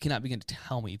 You cannot begin to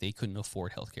tell me they couldn't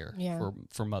afford health care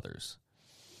for mothers.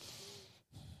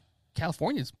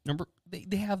 California's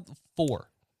they have 4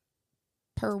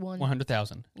 per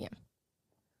 100,000. Yeah.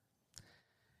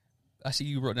 I see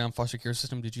you wrote down foster care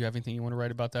system. Did you have anything you want to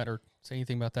write about that or say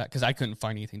anything about that? Because I couldn't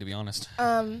find anything, to be honest.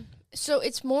 So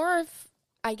it's more of,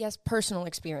 I guess, personal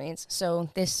experience. So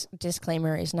this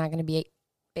disclaimer is not going to be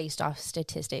based off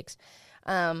statistics.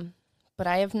 But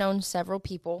I have known several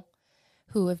people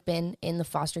who have been in the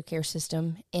foster care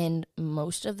system, and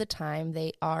most of the time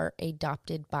they are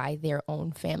adopted by their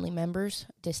own family members,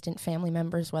 distant family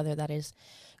members, whether that is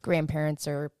grandparents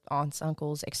or aunts,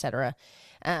 uncles, etc.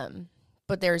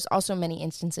 But there's also many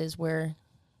instances where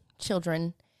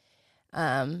children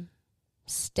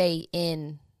stay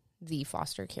in the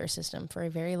foster care system for a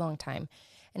very long time.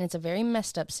 And it's a very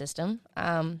messed up system.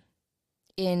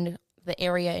 In the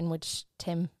area in which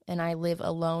Tim and I live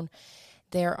alone,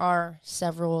 there are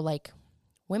several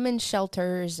women's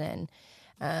shelters and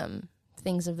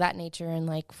things of that nature,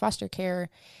 and foster care,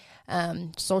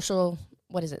 social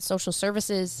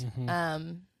services,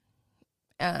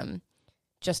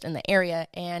 just in the area.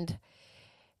 And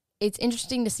it's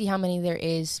interesting to see how many there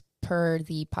is per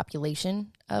the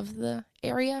population of the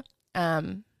area.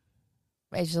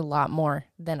 It's a lot more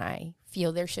than I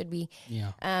feel there should be.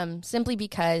 Yeah. Simply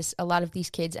because a lot of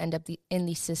these kids end up in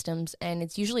these systems, and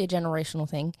it's usually a generational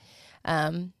thing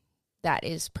that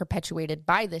is perpetuated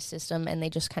by this system, and they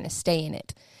just kind of stay in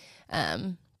it.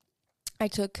 I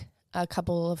took a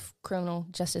couple of criminal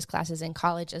justice classes in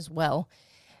college as well.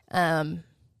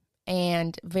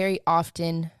 And very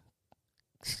often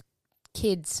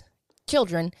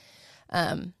children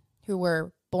who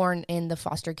were born in the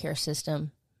foster care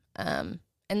system, and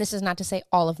this is not to say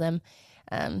all of them,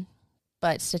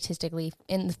 but statistically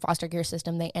in the foster care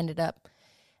system, they ended up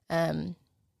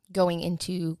going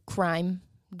into crime,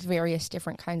 various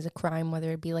different kinds of crime,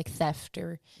 whether it be like theft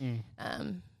or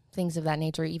things of that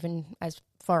nature, even as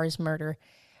far as murder.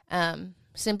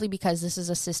 Simply because this is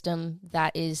a system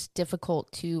that is difficult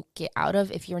to get out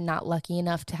of if you're not lucky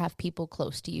enough to have people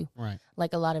close to you. Right.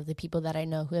 Like a lot of the people that I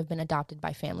know who have been adopted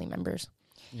by family members.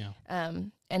 Yeah.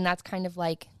 And that's kind of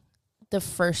like the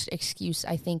first excuse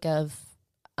I think of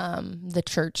the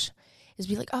church is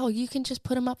be like, oh, you can just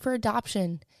put them up for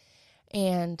adoption.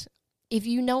 And if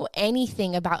you know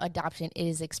anything about adoption, it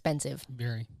is expensive.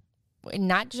 Very.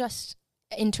 Not just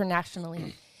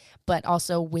internationally, but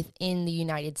also within the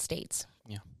United States.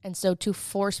 Yeah. And so to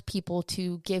force people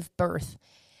to give birth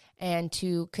and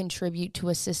to contribute to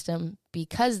a system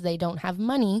because they don't have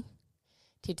money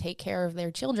to take care of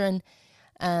their children,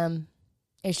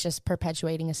 it's just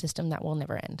perpetuating a system that will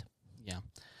never end. Yeah.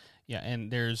 Yeah,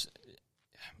 and this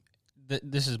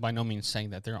is by no means saying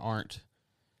that there aren't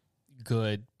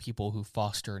good people who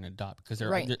foster and adopt, because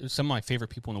some of my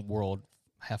favorite people in the world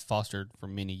have fostered for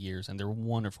many years, and they're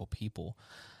wonderful people.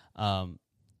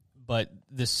 But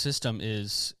this system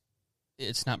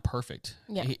it's not perfect.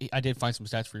 Yeah. I did find some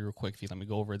stats for you real quick if you let me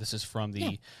go over. This is from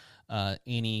the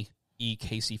Annie E.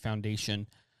 Casey Foundation.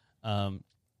 Where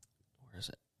is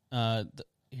it?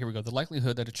 here we go. The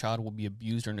likelihood that a child will be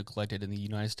abused or neglected in the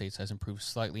United States has improved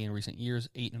slightly in recent years.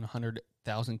 8 in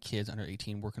 100,000 kids under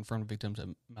 18 were confirmed victims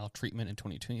of maltreatment in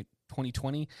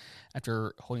 2020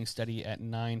 after holding steady at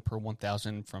 9 per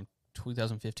 1,000 from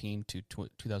 2015 to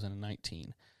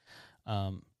 2019.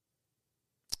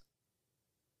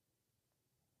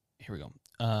 Here we go.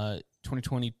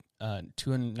 2020,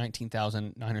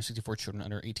 219,964 children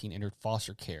under 18 entered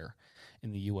foster care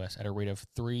in the U.S. at a rate of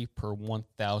 3 per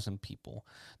 1,000 people.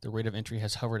 The rate of entry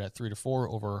has hovered at 3 to 4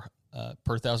 over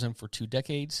per 1,000 for 2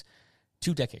 decades.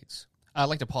 2 decades. I'd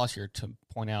like to pause here to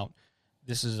point out,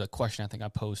 this is a question I think I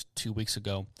posed 2 weeks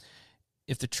ago.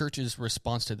 If the church's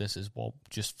response to this is, well,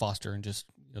 just foster and just,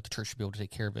 the church should be able to take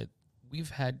care of it,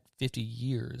 we've had 50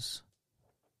 years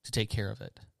to take care of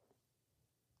it.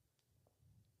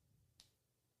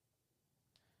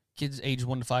 Kids aged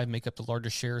 1 to 5 make up the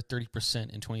largest share,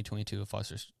 30% in 2022 of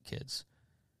foster kids.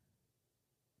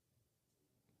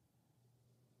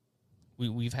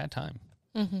 We've had time.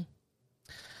 Mm-hmm.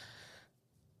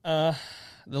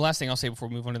 The last thing I'll say before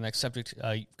we move on to the next subject,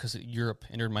 because Europe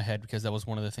entered my head, because that was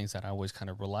one of the things that I always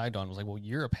kind of relied on, was like, well,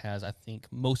 Europe has, I think,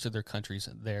 most of their countries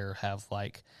there have,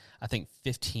 like, I think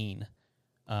 15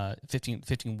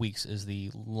 weeks is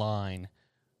the line,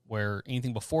 where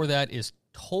anything before that is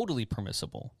totally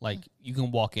permissible. Like, you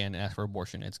can walk in and ask for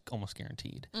abortion. It's almost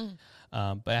guaranteed.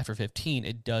 But after 15,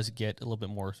 it does get a little bit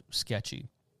more sketchy.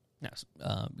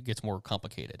 It gets more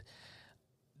complicated.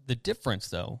 The difference,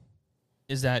 though,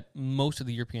 is that most of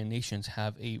the European nations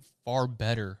have a far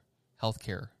better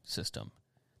healthcare system,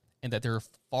 and that there are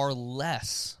far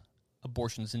less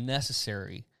abortions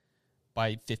necessary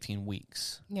by 15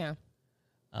 weeks. Yeah.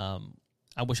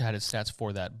 I wish I had stats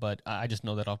for that, but I just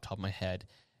know that off the top of my head.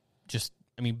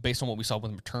 Based on what we saw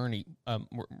with maternal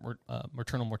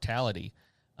mortality,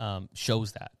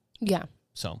 shows that. Yeah.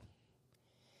 So.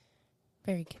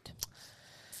 Very good.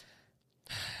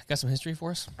 Got some history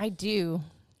for us? I do.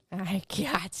 I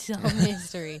got some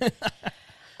history.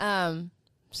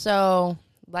 So,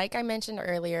 like I mentioned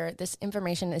earlier, this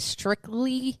information is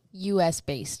strictly U.S.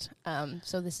 based.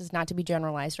 So this is not to be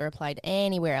generalized or applied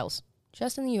anywhere else.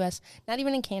 Just in the U.S., not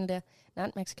even in Canada,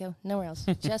 not Mexico, nowhere else,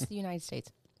 just the United States.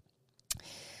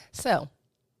 So,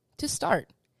 to start,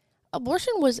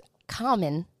 abortion was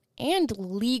common and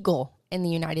legal in the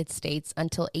United States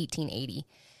until 1880,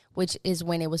 which is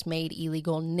when it was made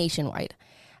illegal nationwide.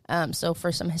 So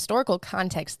for some historical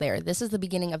context there, this is the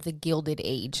beginning of the Gilded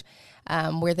Age,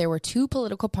 where there were 2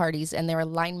 political parties and their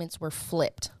alignments were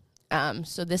flipped.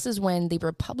 So this is when the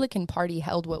Republican Party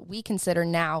held what we consider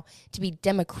now to be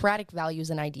democratic values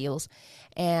and ideals,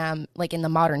 like in the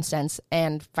modern sense,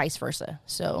 and vice versa.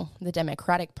 So the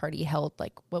Democratic Party held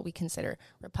like what we consider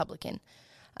Republican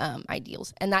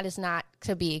ideals. And that is not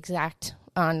to be exact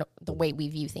on the way we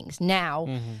view things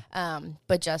now,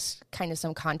 but just kind of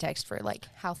some context for like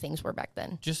how things were back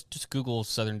then. Just Google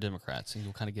Southern Democrats and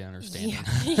you'll kind of get an understanding.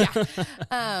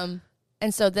 Yeah.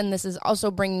 And so then this is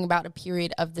also bringing about a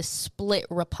period of the split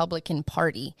Republican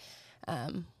Party,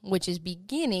 which is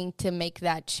beginning to make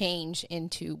that change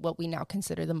into what we now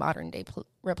consider the modern-day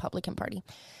Republican Party.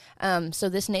 So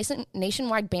this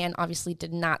nationwide ban obviously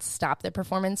did not stop the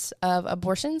performance of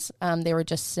abortions. They were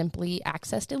just simply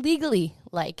accessed illegally,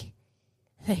 like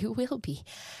they will be.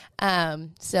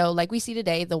 So like we see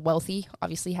today, the wealthy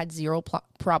obviously had zero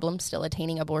problem still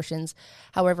attaining abortions.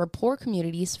 However, poor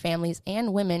communities, families,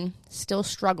 and women still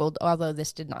struggled, although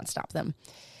this did not stop them.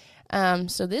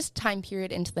 So this time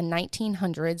period into the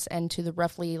 1900s and to the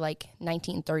roughly like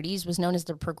 1930s was known as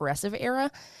the Progressive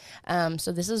Era.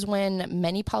 So this is when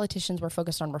many politicians were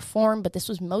focused on reform, but this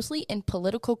was mostly in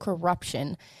political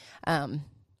corruption,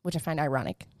 which I find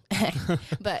ironic,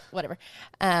 but whatever.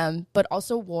 But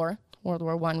also war. World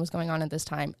War I was going on at this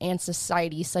time, and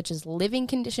society such as living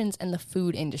conditions and the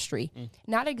food industry.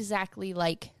 Not exactly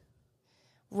like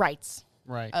rights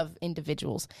of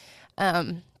individuals.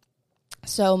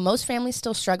 So most families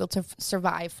still struggle to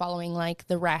survive following like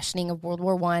the rationing of World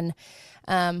War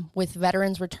I, with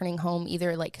veterans returning home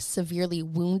either like severely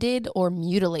wounded or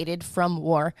mutilated from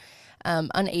war,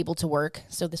 unable to work.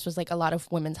 So this was like a lot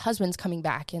of women's husbands coming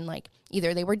back and like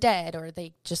either they were dead or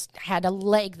they just had a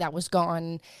leg that was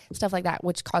gone, stuff like that,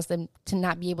 which caused them to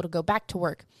not be able to go back to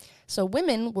work. So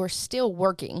women were still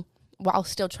working while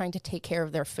still trying to take care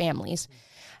of their families.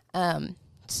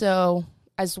 So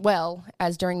as well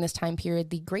as during this time period,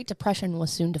 the Great Depression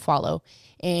was soon to follow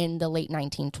in the late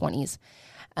 1920s.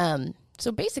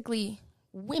 So basically,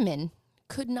 women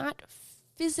could not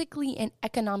physically and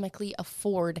economically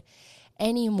afford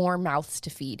any more mouths to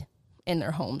feed in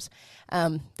their homes.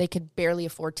 They could barely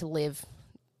afford to live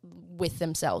with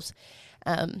themselves.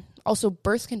 Also,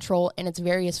 birth control in its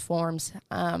various forms,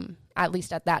 at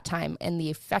least at that time, and the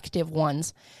effective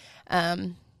ones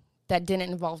that didn't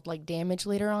involve like damage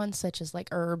later on, such as like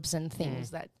herbs and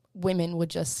things that women would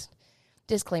just,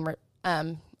 disclaimer,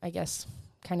 I guess,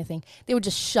 kind of thing. They would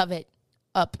just shove it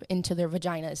up into their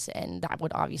vaginas, and that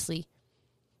would obviously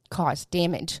cause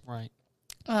damage. Right.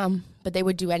 But they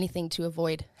would do anything to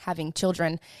avoid having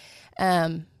children.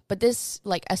 But this,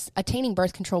 like, attaining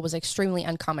birth control was extremely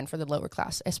uncommon for the lower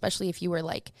class, especially if you were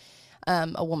like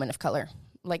a woman of color.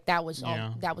 Like that was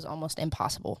that was almost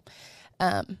impossible.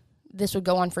 This would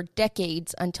go on for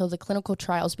decades until the clinical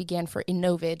trials began for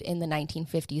Inovid in the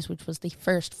 1950s, which was the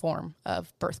first form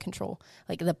of birth control,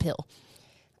 like the pill.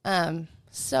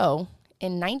 So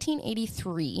in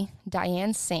 1983,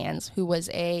 Diane Sands, who was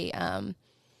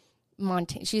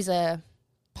she's a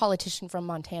politician from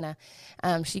Montana.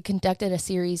 She conducted a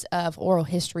series of oral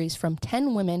histories from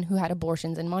 10 women who had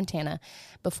abortions in Montana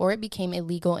before it became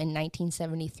illegal in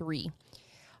 1973.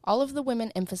 All of the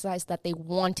women emphasized that they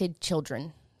wanted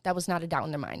children. That was not a doubt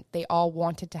in their mind. They all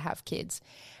wanted to have kids,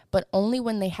 but only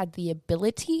when they had the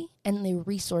ability and the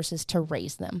resources to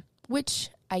raise them, which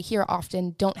I hear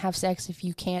often: don't have sex if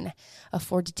you can't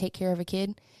afford to take care of a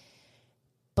kid,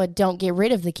 but don't get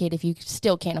rid of the kid if you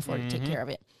still can't afford to take care of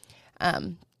it.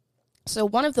 So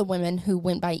one of the women who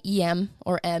went by EM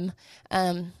or M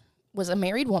was a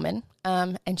married woman,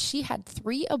 and she had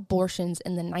 3 abortions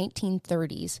in the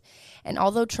 1930s. And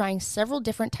although trying several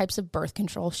different types of birth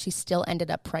control, she still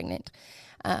ended up pregnant.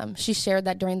 She shared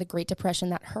that during the Great Depression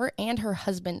that her and her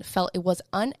husband felt it was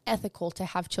unethical to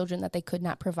have children that they could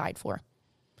not provide for.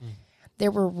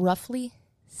 There were roughly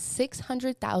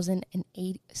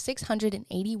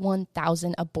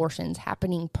 681,000 abortions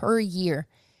happening per year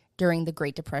during the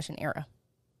Great Depression era.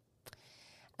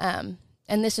 And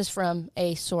this is from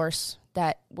a source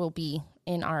that will be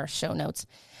in our show notes.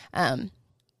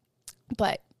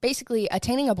 But basically,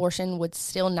 attaining abortion would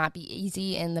still not be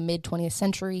easy in the mid-20th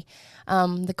century.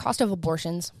 The cost of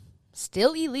abortions,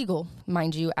 still illegal,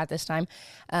 mind you, at this time,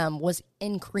 was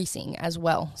increasing as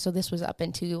well. So this was up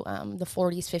into the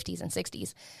 40s, 50s, and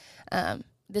 60s.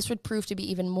 This would prove to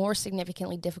be even more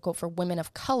significantly difficult for women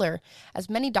of color, as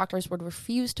many doctors would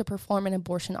refuse to perform an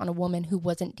abortion on a woman who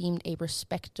wasn't deemed a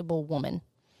respectable woman.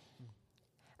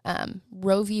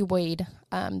 Roe v. Wade,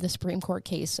 the Supreme Court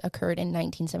case, occurred in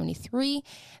 1973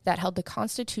 that held the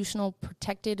constitutional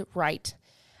protected right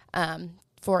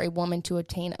for a woman to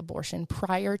obtain abortion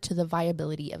prior to the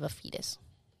viability of a fetus.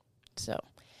 So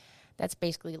that's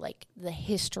basically like the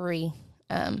history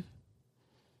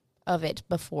of it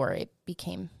before it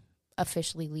became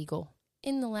officially legal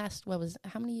in the last,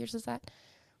 how many years is that?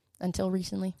 Until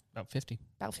recently? About 50.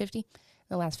 About 50?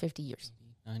 The last 50 years.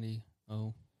 90,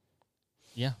 oh,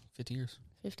 yeah, 50 years.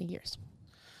 50 years.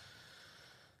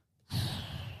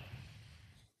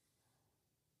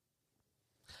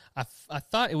 I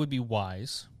thought it would be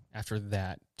wise after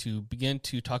that to begin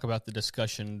to talk about the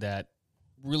discussion that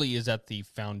really is at the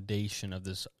foundation of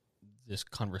this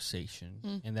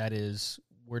conversation, and that is,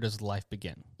 where does life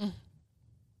begin?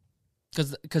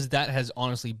 Because that has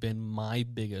honestly been my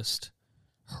biggest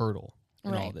hurdle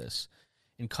in all this.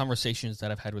 In conversations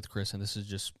that I've had with Chris, and this is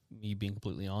just me being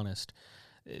completely honest,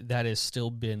 that has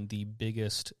still been the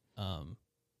biggest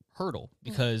hurdle.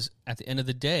 Because at the end of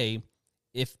the day,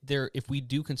 if we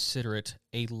do consider it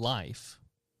a life,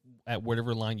 at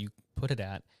whatever line you put it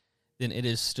at, then it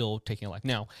is still taking a life.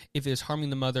 Now, if it is harming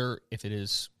the mother, if it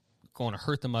is going to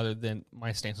hurt the mother, then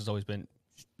my stance has always been,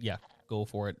 yeah, go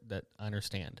for it. That I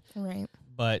understand. Right.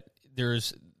 But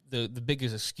there's the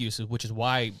biggest excuse, which is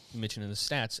why I mentioned in the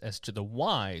stats as to the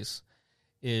whys,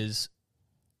 is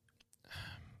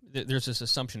there's this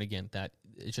assumption again that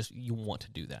it's just you want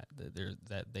to do that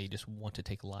they just want to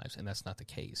take lives, and that's not the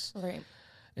case. Right.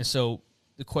 And so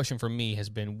the question for me has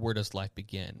been, where does life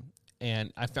begin?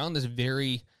 And I found this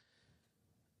very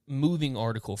moving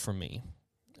article for me.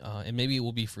 And maybe it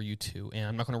will be for you too. And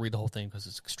I'm not going to read the whole thing because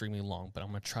it's extremely long, but I'm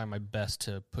going to try my best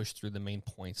to push through the main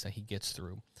points that he gets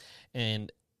through.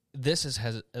 And this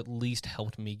has at least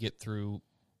helped me get through,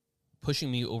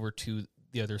 pushing me over to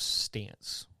the other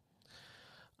stance.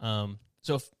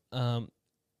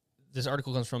 This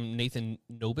article comes from Nathan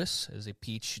Nobis, as a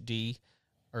PhD,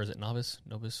 or is it Nobis? I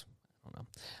don't know.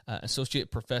 Associate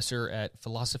professor at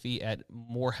philosophy at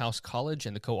Morehouse College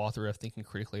and the co-author of Thinking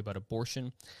Critically About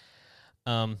Abortion.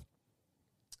 So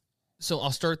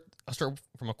I'll start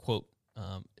from a quote.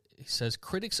 He says,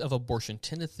 critics of abortion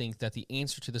tend to think that the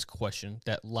answer to this question,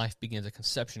 that life begins at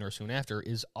conception or soon after,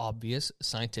 is obvious,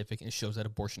 scientific, and shows that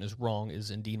abortion is wrong, is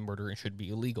indeed murder, and should be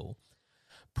illegal.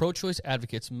 Pro-choice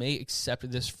advocates may accept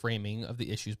this framing of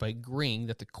the issues by agreeing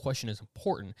that the question is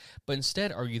important, but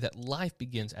instead argue that life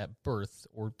begins at birth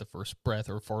or the first breath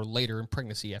or far later in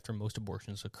pregnancy after most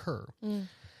abortions occur.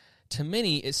 To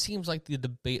many, it seems like the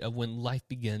debate of when life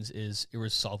begins is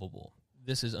irresolvable.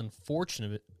 This is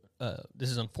unfortunate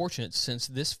since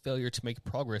this failure to make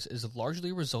progress is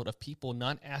largely a result of people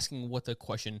not asking what the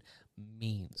question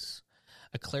means,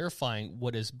 clarifying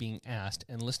what is being asked,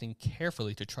 and listening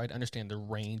carefully to try to understand the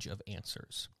range of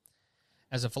answers.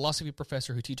 As a philosophy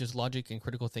professor who teaches logic and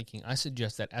critical thinking, I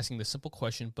suggest that asking the simple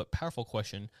question but powerful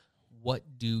question, what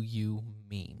do you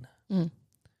mean?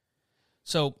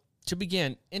 So, to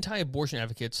begin, anti-abortion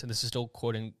advocates, and this is still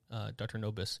quoting Dr.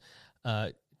 Nobis,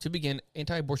 to begin,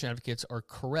 anti-abortion advocates are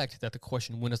correct that the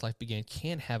question, when does life begin,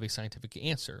 can have a scientific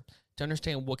answer. To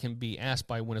understand what can be asked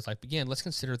by when does life begin, let's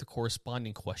consider the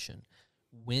corresponding question.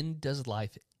 When does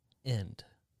life end?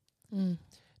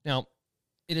 Now,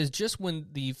 is it just when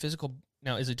the physical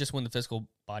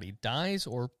body dies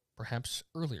or perhaps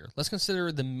earlier? Let's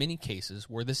consider the many cases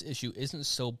where this issue isn't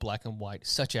so black and white,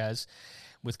 such as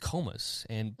with comas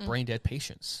and brain-dead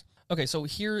patients. Okay, so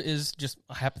here is just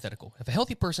a hypothetical. If a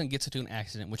healthy person gets into an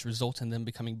accident which results in them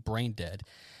becoming brain dead,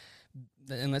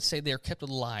 and let's say they are kept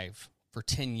alive for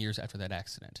 10 years after that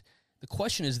accident, the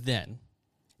question is then,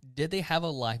 did they have a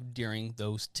life during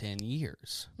those 10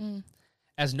 years?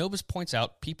 As Nobis points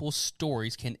out, people's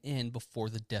stories can end before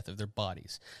the death of their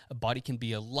bodies. A body can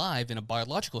be alive in a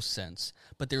biological sense,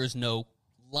 but there is no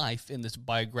life in this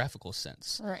biographical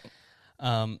sense. Right.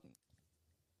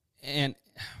 And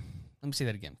let me say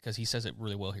that again, because he says it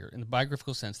really well here. In the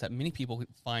biographical sense that many people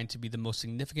find to be the most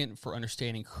significant for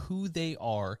understanding who they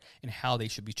are and how they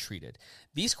should be treated.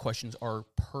 These questions are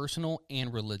personal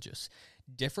and religious.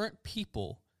 Different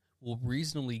people will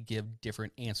reasonably give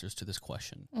different answers to this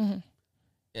question.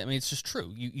 I mean, it's just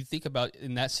true. You think about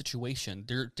in that situation,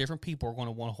 different people are going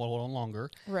to want to hold on longer.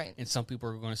 Right. And some people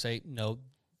are going to say, no,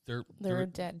 they're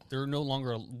dead. They're no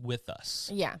longer with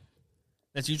us. Yeah.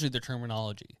 That's usually their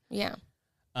terminology. Yeah.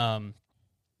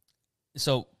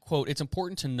 So, quote, it's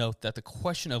important to note that the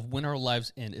question of when our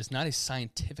lives end is not a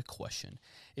scientific question.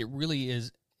 It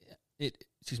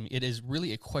is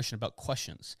really a question about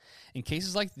questions. In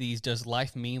cases like these, does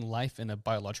life mean life in a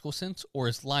biological sense, or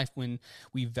is life when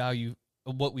we value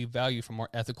what we value from our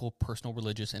ethical, personal,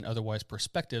 religious, and otherwise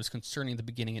perspectives concerning the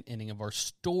beginning and ending of our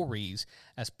stories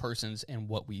as persons and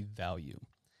what we value?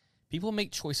 People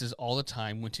make choices all the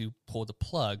time when to pull the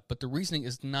plug, but the reasoning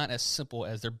is not as simple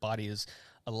as their body is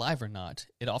alive or not.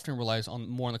 It often relies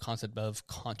more on the concept of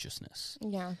consciousness.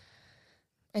 Yeah.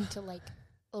 And to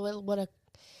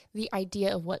the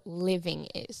idea of what living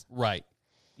is. Right.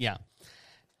 Yeah.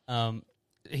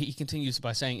 He continues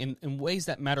by saying, in ways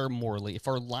that matter morally, if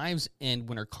our lives end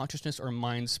when our consciousness or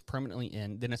minds permanently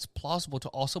end, then it's plausible to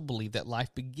also believe that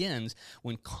life begins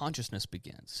when consciousness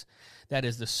begins. That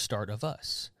is the start of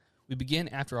us. We begin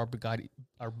after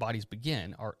our bodies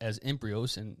begin, as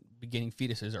embryos and beginning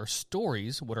fetuses. Our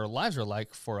stories, what our lives are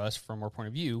like for us from our point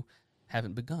of view,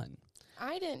 haven't begun.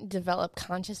 I didn't develop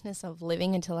consciousness of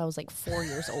living until I was like 4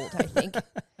 years old, I think.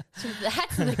 So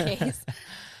that's the case.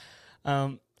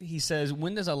 He says,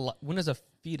 when does a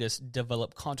fetus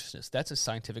develop consciousness? That's a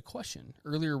scientific question.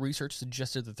 Earlier research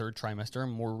suggested the third trimester,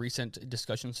 and more recent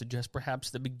discussions suggest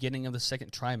perhaps the beginning of the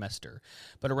second trimester.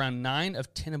 But around 9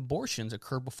 of 10 abortions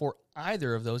occur before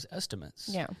either of those estimates.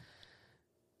 Yeah.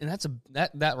 And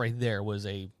that right there was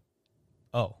okay.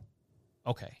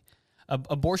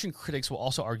 Abortion critics will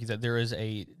also argue that there is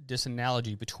a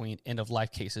disanalogy between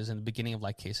end-of-life cases and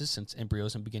beginning-of-life cases, since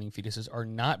embryos and beginning fetuses are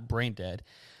not brain dead.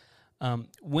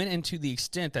 When and to the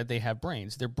extent that they have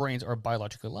brains, their brains are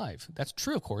biologically alive. That's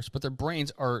true, of course, but their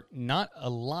brains are not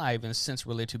alive in a sense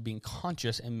related to being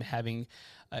conscious and having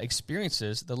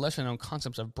experiences. The lesser-known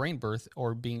concepts of brain birth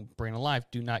or being brain alive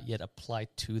do not yet apply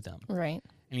to them. Right.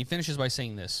 And he finishes by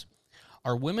saying this.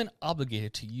 Are women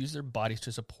obligated to use their bodies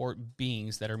to support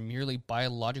beings that are merely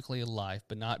biologically alive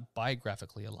but not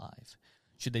biographically alive?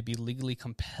 Should they be legally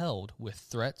compelled with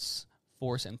threats,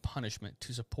 force, and punishment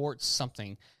to support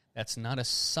something that's not a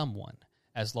someone,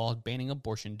 as laws banning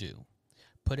abortion do?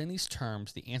 Put in these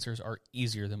terms, the answers are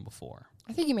easier than before.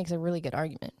 I think he makes a really good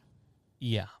argument.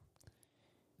 Yeah.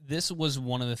 This was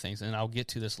one of the things, and I'll get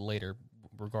to this later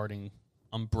regarding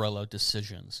umbrella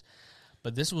decisions.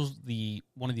 But this was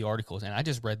one of the articles, and I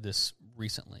just read this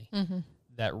recently,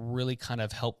 that really kind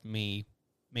of helped me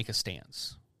make a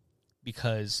stance.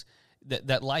 Because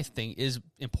that life thing is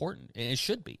important, and it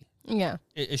should be. Yeah.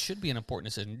 It should be an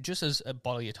important decision, just as a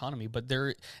bodily autonomy. But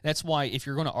that's why if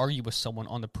you're going to argue with someone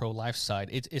on the pro-life side,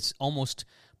 it's almost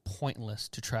pointless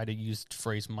to try to use the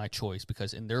phrase "my choice"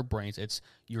 because in their brains it's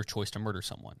your choice to murder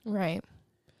someone. Right.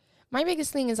 My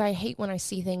biggest thing is I hate when I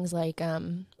see things like,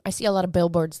 I see a lot of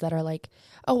billboards that are like,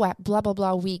 oh, at blah, blah,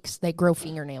 blah weeks, they grow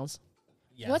fingernails.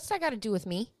 Yeah. What's that got to do with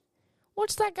me?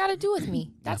 What's that got to do with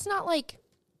me? That's not like,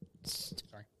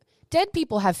 Sorry. dead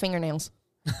people have fingernails.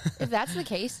 If that's the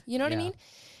case, you know what I mean?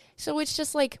 So it's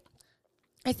just like,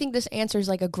 I think this answers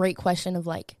like a great question of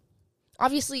like,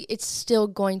 obviously it's still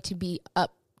going to be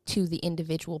up to the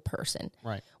individual person.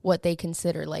 Right. What they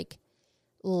consider like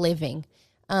living.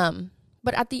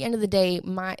 But at the end of the day,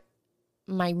 my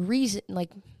reason,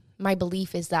 like my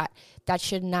belief is that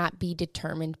should not be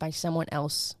determined by someone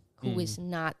else who is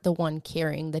not the one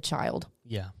carrying the child.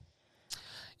 Yeah.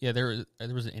 Yeah, there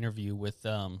was an interview with,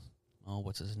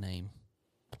 what's his name?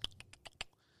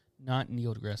 Not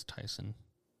Neil deGrasse Tyson.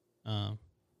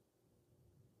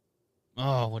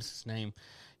 What's his name?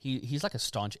 He's like a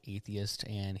staunch atheist,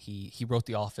 and he wrote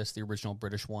The Office, the original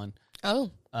British one.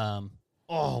 Oh.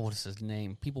 What is his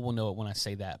name? People will know it when I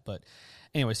say that. But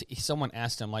anyways, someone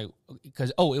asked him, like,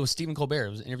 because, it was Stephen Colbert. It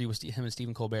was an interview with him and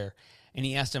Stephen Colbert. And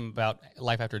he asked him about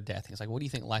life after death. He's like, what do you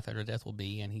think life after death will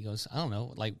be? And he goes, I don't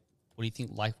know. Like, what do you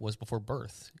think life was before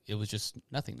birth? It was just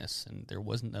nothingness, and there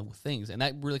wasn't no things. And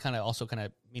that really kind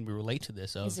of made me relate to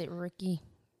this. Is it Ricky?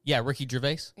 Yeah, Ricky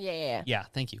Gervais. Yeah. Yeah,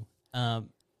 thank you. And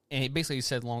it basically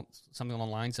said something along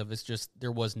the lines of, it's just,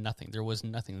 there was nothing. There was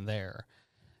nothing there.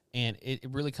 And it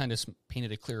really kind of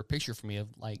painted a clearer picture for me of,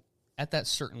 like, at that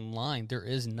certain line, there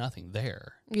is nothing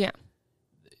there. Yeah.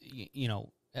 You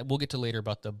know, we'll get to later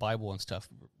about the Bible and stuff,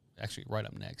 actually right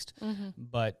up next. Mm-hmm.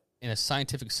 But in a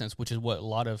scientific sense, which is what a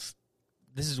lot of,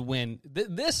 this is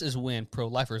when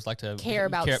pro-lifers like to care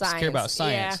about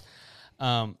science.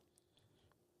 Yeah.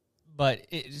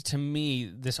 But to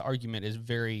me, this argument is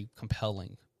very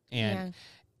compelling. And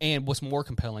what's more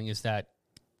compelling is that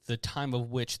the time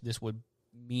of which this would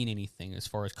mean anything as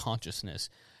far as consciousness,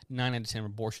 9 out of 10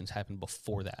 abortions happen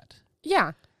before that.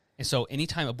 Yeah. And so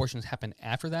anytime abortions happen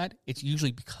after that, it's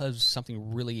usually because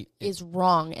something really is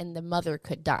wrong and the mother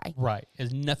could die. Right. It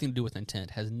has nothing to do with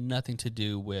intent, has nothing to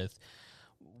do with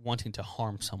wanting to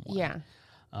harm someone. Yeah.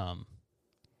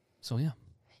 So yeah.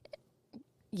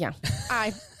 Yeah.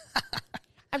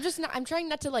 I'm trying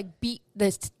not to like beat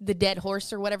the dead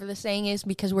horse or whatever the saying is,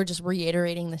 because we're just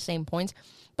reiterating the same points,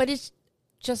 but it's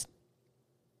just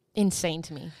insane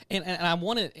to me. And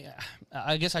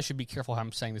I guess I should be careful how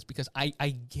I'm saying this, because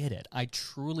I get it. I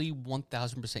truly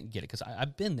 1,000% get it, because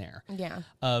I've been there. Yeah.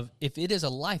 If it is a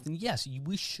life, then yes,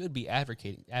 we should be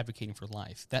advocating for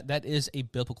life. That is a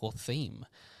biblical theme.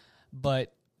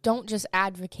 But don't just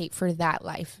advocate for that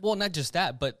life. Well, not just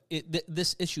that, but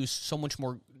this issue is so much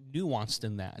more nuanced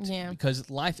than that. Yeah. Because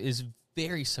life is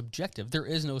very subjective. There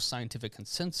is no scientific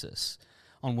consensus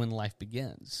on when life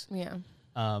begins. Yeah.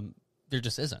 There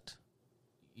just isn't.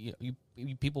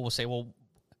 People will say, well,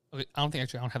 okay, I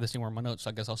don't have this anywhere in my notes, so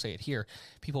I guess I'll say it here.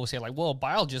 People will say, like, well,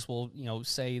 biologists will,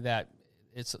 say that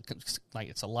it's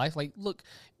a life. Like, look,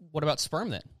 what about sperm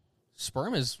then?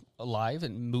 Sperm is alive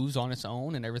and moves on its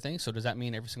own and everything. So does that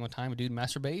mean every single time a dude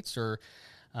masturbates or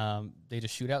they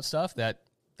just shoot out stuff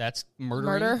that's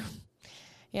murdering? Murder?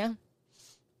 Yeah.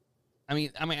 I mean,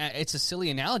 it's a silly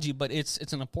analogy, but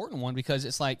it's an important one, because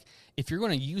it's like, if you're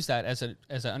going to use that as an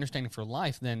understanding for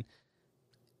life, then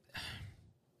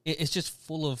it's just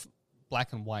full of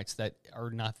black and whites that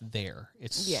are not there.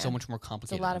 It's so much more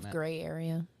complicated. It's a lot of gray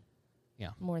area. Yeah.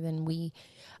 More than we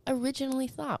originally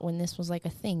thought when this was like a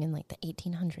thing in like the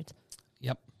 1800s.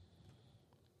 Yep.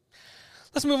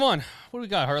 Let's move on. What do we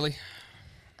got, Harley?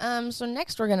 So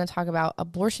next we're going to talk about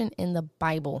abortion in the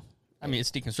Bible. I mean,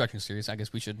 it's Deconstruction series. I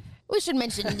guess we should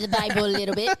mention the Bible a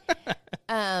little bit.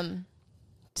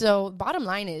 So bottom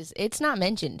line is, it's not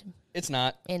mentioned. It's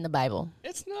not in the Bible.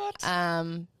 It's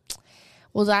not.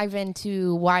 We'll dive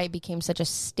into why it became such a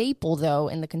staple, though,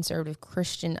 in the conservative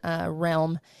Christian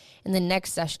realm in the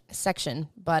next section.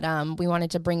 But we wanted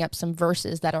to bring up some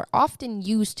verses that are often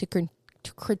used to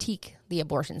critique the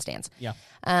abortion stance. Yeah.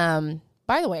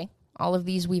 By the way, all of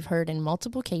these we've heard in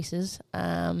multiple cases.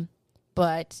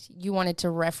 But you wanted to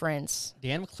reference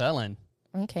Dan McClellan.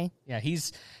 Okay. Yeah,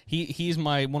 he's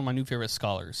one of my new favorite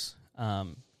scholars.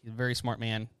 He's a very smart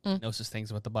man, knows his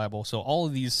things about the Bible. So all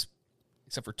of these,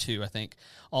 except for 2, I think,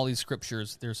 all these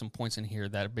scriptures, there's some points in here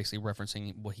that are basically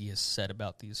referencing what he has said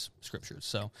about these scriptures.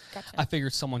 So gotcha. I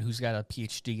figured someone who's got a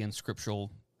PhD in scriptural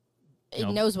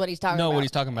knows what he's talking about. Know what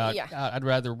he's talking about. Yeah. I'd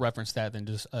rather reference that than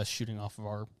just shooting off of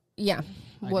our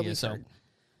what ideas. we've heard.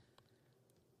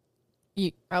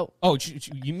 You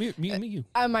mute me.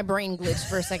 My brain glitched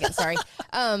for a second. Sorry.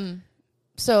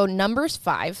 So Numbers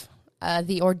 5,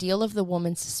 the ordeal of the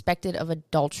woman suspected of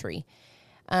adultery.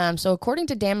 So according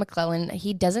to Dan McClellan,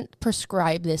 he doesn't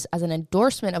prescribe this as an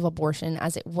endorsement of abortion,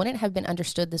 as it wouldn't have been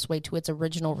understood this way to its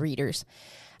original readers.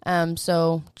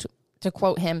 So to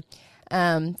quote him,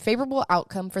 favorable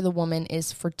outcome for the woman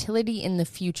is fertility in the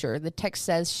future. The text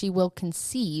says she will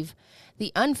conceive.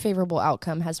 The unfavorable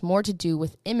outcome has more to do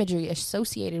with imagery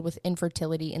associated with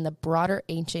infertility in the broader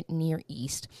ancient Near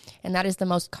East, and that is the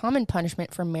most common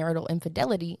punishment for marital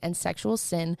infidelity and sexual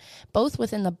sin, both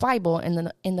within the Bible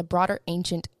and in the broader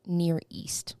ancient Near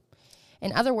East.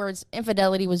 In other words,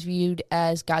 infidelity was viewed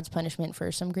as God's punishment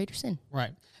for some greater sin.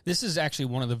 Right. This is actually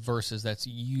one of the verses that's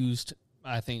used,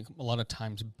 I think, a lot of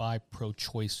times by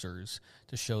pro-choicers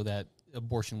to show that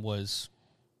abortion was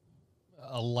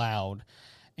allowed.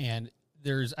 And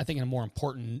there's, I think, a more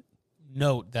important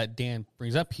note that Dan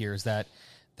brings up here is that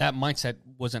mindset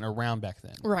wasn't around back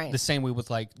then. Right. The same way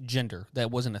with, like, gender. That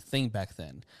wasn't a thing back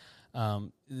then.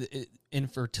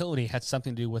 Infertility had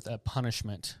something to do with a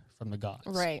punishment from the gods.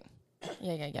 Right.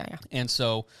 Yeah. And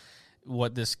so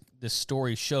what this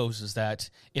story shows is that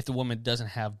if the woman doesn't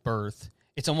have birth,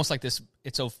 it's almost like this.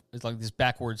 It's like this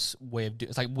backwards way of doing.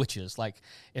 It's like witches. Like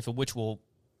if a witch will,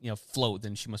 float,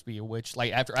 then she must be a witch.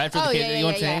 Like after the kid, you know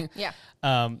what I'm saying?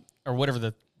 Yeah. Or whatever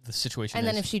the situation and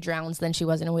is. then if she drowns, then she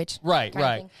wasn't a witch.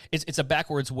 Right. It's a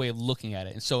backwards way of looking at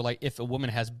it. And so, like, if a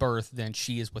woman has birth, then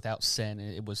she is without sin.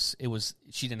 And it was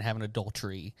she didn't have an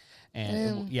adultery,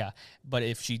 and But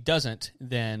if she doesn't,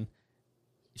 then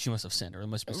she must have sinned, or there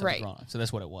must be something wrong. So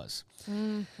that's what it was.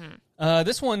 Mm-hmm.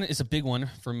 This one is a big one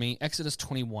for me. Exodus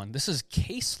 21. This is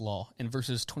case law in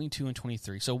verses 22 and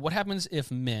 23. So what happens if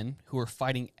men who are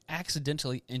fighting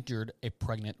accidentally injured a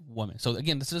pregnant woman? So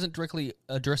again, this doesn't directly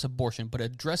address abortion, but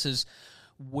addresses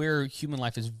where human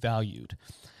life is valued.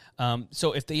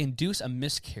 So if they induce a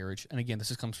miscarriage, and again,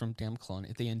 this comes from Dan McClellan,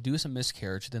 if they induce a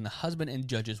miscarriage, then the husband and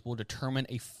judges will determine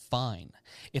a fine.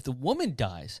 If the woman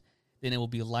dies, then it will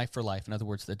be life for life. In other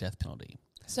words, the death penalty.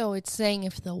 So it's saying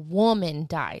if the woman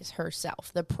dies herself,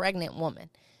 the pregnant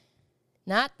woman,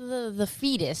 not the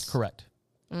fetus. Correct.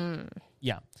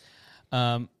 Yeah.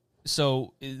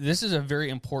 So this is a very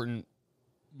important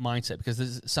mindset, because this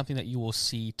is something that you will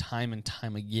see time and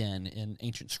time again in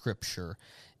ancient scripture,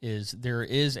 is there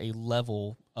is a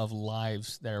level of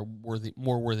lives that are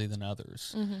more worthy than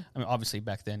others. Mm-hmm. I mean, obviously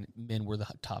back then men were the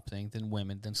top thing, then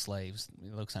women, then slaves,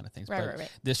 those kind of things. Right.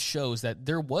 This shows that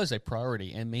there was a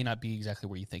priority and may not be exactly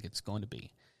where you think it's going to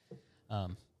be. You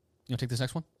want to take this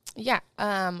next one? Yeah.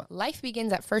 Life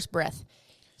begins at first breath.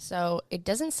 So it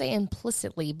doesn't say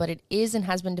implicitly, but it is and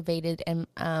has been debated and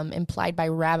implied by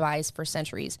rabbis for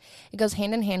centuries. It goes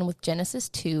hand in hand with Genesis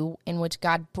 2, in which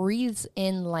God breathes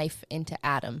in life into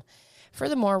Adam.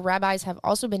 Furthermore, rabbis have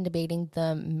also been debating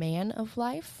the man of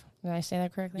life. Did I say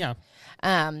that correctly? Yeah.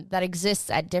 That exists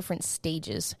at different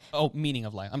stages. Oh, meaning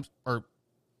of life. I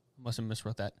must have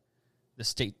miswrote that. The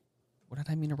state. What did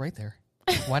I mean to write there?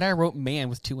 Why did I wrote man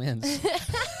with two N's?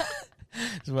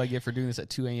 This is what I get for doing this at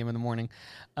 2 a.m. in the morning.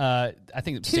 I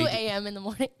think 2 a.m. in the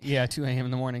morning. Yeah, 2 a.m.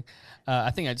 in the morning.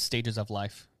 I think I had stages of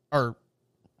life, or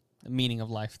the meaning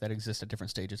of life that exists at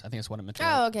different stages. I think that's what I meant to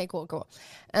write. Oh, okay, cool.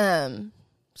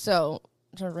 So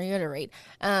to reiterate,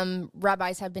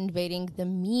 rabbis have been debating the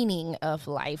meaning of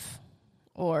life,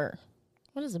 or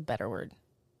what is a better word?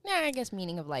 Yeah, I guess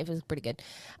meaning of life is pretty good.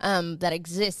 That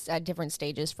exists at different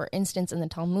stages. For instance, in the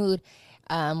Talmud,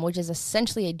 which is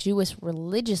essentially a Jewish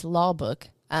religious law book,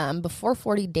 before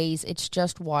 40 days, it's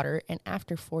just water, and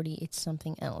after 40, it's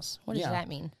something else. What does that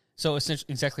mean? So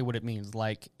essentially, exactly what it means.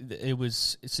 Like, it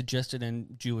was suggested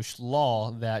in Jewish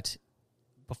law that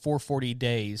before 40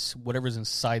 days, whatever's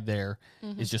inside there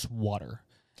is just water.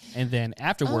 And then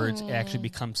afterwards, it actually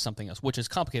becomes something else, which is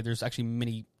complicated. There's actually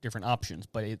many different options,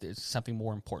 but it's something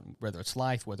more important, whether it's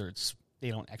life, whether it's, they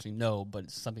don't actually know, but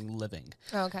it's something living.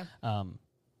 Oh, okay.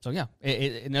 So yeah,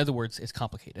 in other words, it's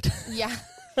complicated. Yeah.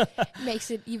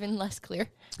 Makes it even less clear.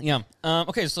 Yeah.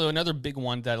 Okay, so another big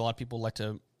one that a lot of people like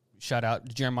to shout out,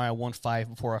 Jeremiah 1:5,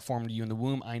 before I formed you in the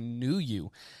womb, I knew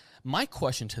you. My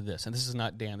question to this, and this is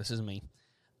not Dan, this is me,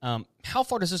 how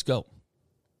far does this go?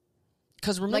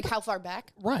 Because remember, like how far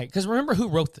back? Right, because remember who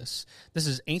wrote this. This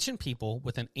is ancient people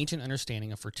with an ancient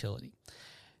understanding of fertility.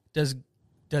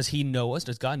 Does he know us?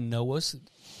 Does God know us?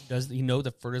 Does he know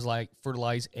the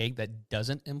fertilized egg that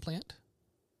doesn't implant?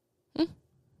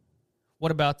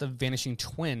 What about the vanishing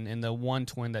twin and the one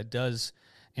twin that does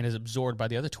and is absorbed by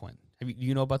the other twin? Do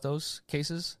you know about those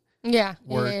cases? Yeah.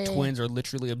 Where twins are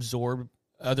literally absorbed,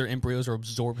 other embryos are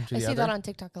absorbed into the other? I see that on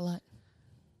TikTok a lot.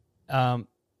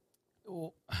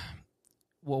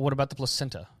 Well, what about the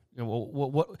placenta?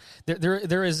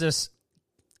 There is this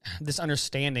this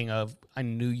understanding of I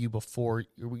knew you before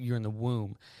you're in the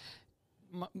womb.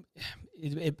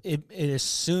 It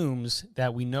assumes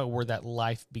that we know where that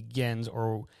life begins,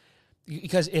 or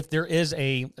because if there is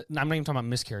I'm not even talking about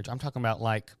miscarriage. I'm talking about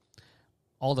like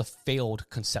all the failed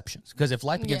conceptions. Because if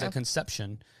life begins at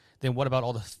conception, then what about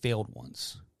all the failed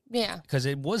ones? Yeah. Because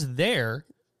it was there.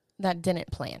 That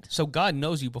didn't plan. So God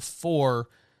knows you before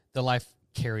the life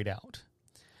carried out.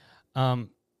 I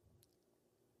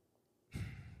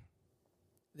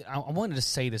wanted to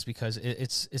say this because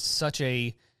it's such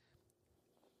a,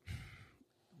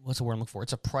 what's the word I'm looking for?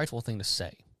 It's a prideful thing to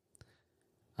say.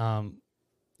 You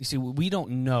see, we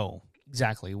don't know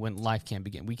exactly when life can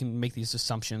begin. We can make these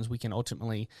assumptions. We can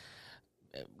ultimately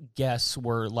guess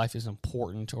where life is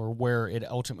important or where it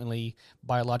ultimately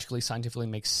biologically, scientifically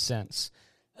makes sense.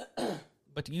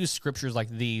 But to use scriptures like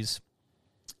these,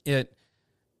 you're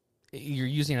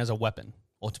using it as a weapon,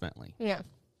 ultimately. Yeah.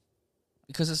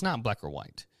 Because it's not black or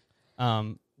white.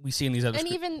 We see in these other and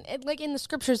even like in the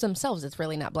scriptures themselves, it's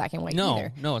really not black and white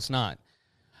either. No, it's not.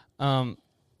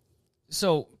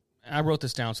 So I wrote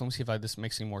this down, so let me see if this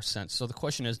makes any more sense. So the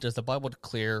question is, does the Bible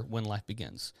declare when life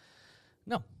begins?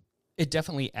 No. It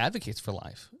definitely advocates for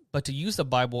life. But to use the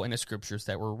Bible and its scriptures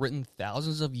that were written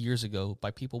thousands of years ago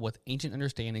by people with ancient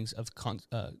understandings of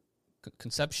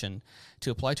conception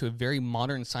to apply to a very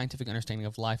modern scientific understanding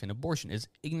of life and abortion is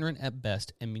ignorant at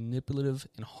best and manipulative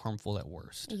and harmful at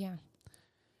worst. Yeah.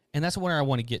 And that's where I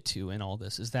want to get to in all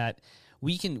this, is that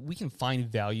we can find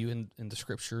value in the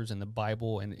scriptures and the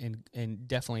Bible, and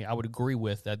definitely I would agree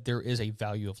with that there is a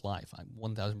value of life. I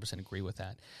 1,000% agree with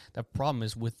that. The problem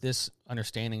is with this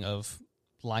understanding of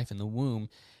life in the womb,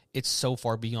 it's so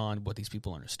far beyond what these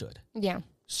people understood. Yeah.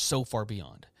 So far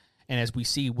beyond. And as we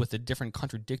see with the different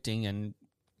contradicting and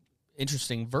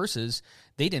interesting verses,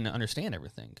 they didn't understand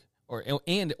everything. Or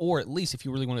at least if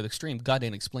you really wanted the extreme, God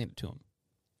didn't explain it to them.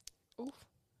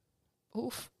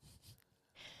 Oof.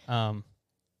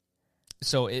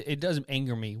 So it does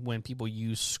anger me when people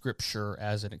use scripture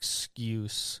as an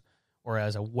excuse or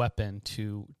as a weapon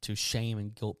to shame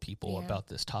and guilt people about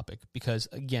this topic. Because,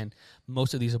 again,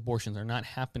 most of these abortions are not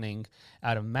happening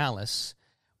out of malice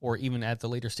or even at the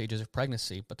later stages of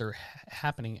pregnancy, but they're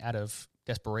happening out of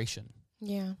desperation.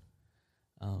 Yeah.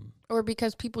 Or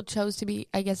because people chose to be,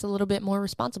 I guess, a little bit more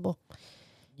responsible.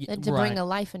 To bring a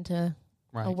life into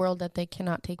a world that they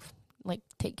cannot take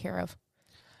care of.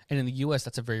 And in the U.S.,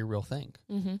 that's a very real thing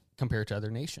compared to other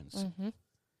nations. Mm-hmm.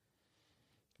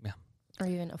 Yeah. Or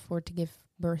even afford to give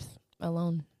birth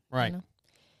alone. Right. You know?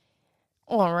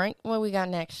 All right. What we got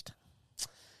next?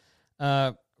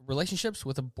 Relationships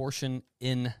with abortion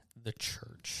in the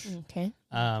church. Okay.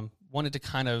 Wanted to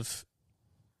kind of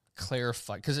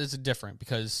clarify, because it's different,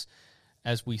 because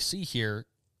as we see here,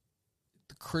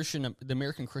 the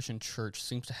American Christian church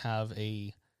seems to have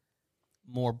a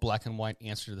more black and white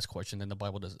answer to this question than the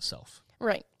Bible does itself.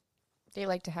 Right. They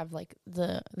like to have like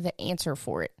the answer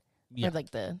for it. Yeah. Or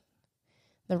like the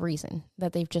reason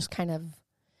that they've just kind of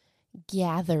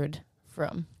gathered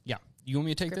from. Yeah. You want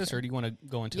me to take this, or do you want to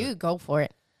go into it? You go for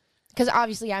it. Because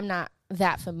obviously I'm not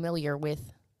that familiar with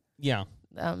the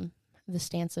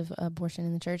stance of abortion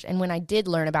in the church. And when I did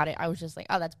learn about it, I was just like,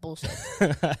 oh, that's bullshit.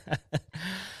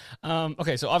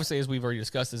 Okay, so obviously, as we've already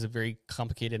discussed, this is a very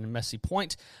complicated and messy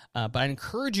point. But I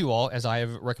encourage you all, as I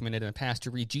have recommended in the past,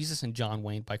 to read Jesus and John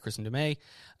Wayne by Kristen DeMay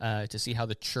to see how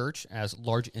the church, as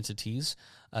large entities,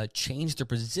 changed their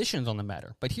positions on the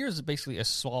matter. But here's basically a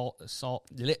small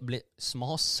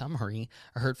summary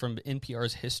I heard from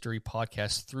NPR's History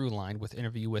podcast Throughline with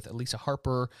interview with Elisa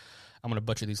Harper. I'm going to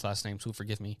butcher these last names, so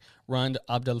forgive me. Rund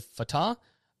Abdel Fattah,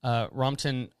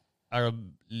 Ramtin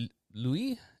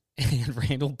Arablouei, and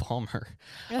Randall Palmer.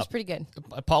 That's pretty good.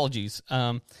 Apologies.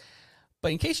 But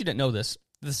in case you didn't know this,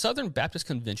 the Southern Baptist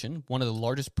Convention, one of the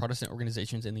largest Protestant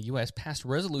organizations in the U.S., passed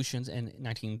resolutions in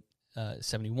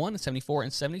 1971, 74,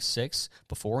 and 76,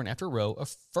 before and after Roe,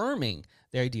 affirming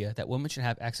the idea that women should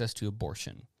have access to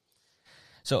abortion.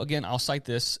 So again, I'll cite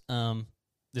this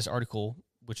article,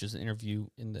 which is an interview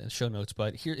in the show notes,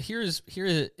 but here is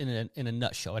in a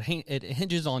nutshell. It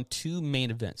hinges on two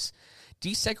main events: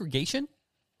 desegregation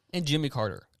and Jimmy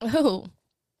Carter. Oh.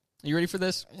 Are you ready for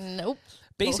this? Nope.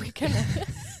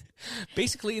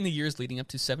 Basically, in the years leading up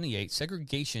to 78,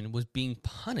 segregation was being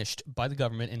punished by the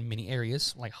government in many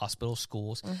areas, like hospitals,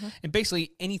 schools, and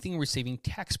basically anything receiving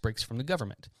tax breaks from the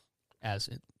government, as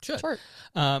it should. Sure.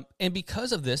 And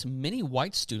because of this, many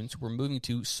white students were moving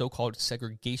to so-called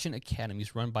segregation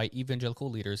academies run by evangelical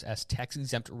leaders as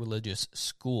tax-exempt religious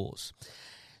schools.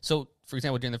 So, for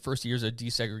example, during the first years of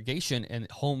desegregation in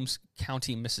Holmes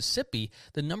County, Mississippi,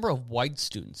 the number of white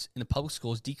students in the public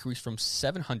schools decreased from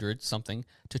 700-something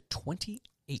to 28.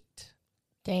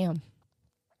 Damn.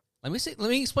 Let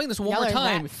me explain this one Y'all more are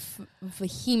time. that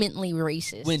vehemently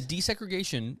racist. When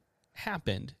desegregation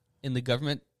happened in the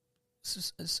government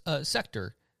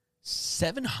sector,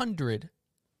 700,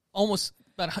 almost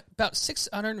about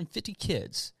 650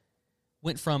 kids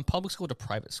went from public school to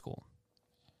private school.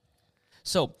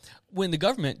 So when the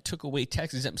government took away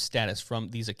tax-exempt status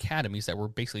from these academies that were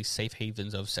basically safe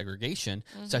havens of segregation,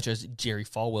 such as Jerry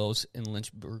Falwell's in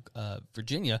Lynchburg,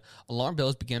 Virginia, alarm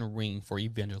bells began ringing for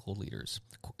evangelical leaders.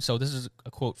 So this is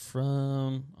a quote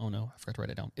from, oh no, I forgot to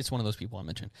write it down. It's one of those people I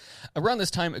mentioned. Around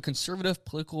this time, a conservative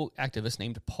political activist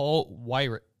named Paul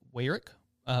Weyrich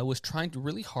was trying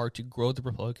really hard to grow the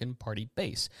Republican Party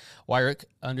base. Weyrich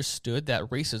understood that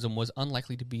racism was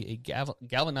unlikely to be a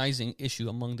galvanizing issue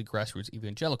among the grassroots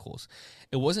evangelicals.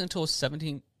 It wasn't until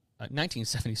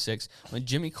 1976 when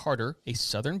Jimmy Carter, a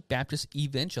Southern Baptist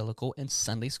evangelical and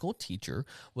Sunday school teacher,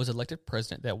 was elected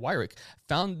president that Weyrich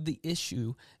found the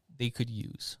issue they could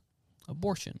use: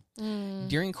 abortion.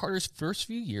 During Carter's first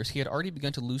few years, he had already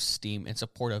begun to lose steam in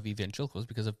support of evangelicals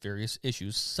because of various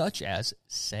issues such as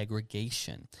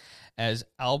segregation. As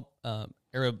Arab,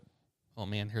 oh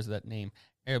man, here's that name,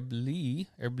 Arabloui,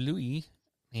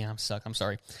 man, I'm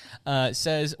sorry,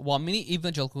 says, while many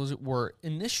evangelicals weren't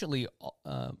initially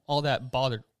all that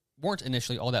bothered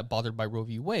by Roe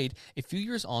v. Wade, a few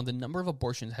years on, the number of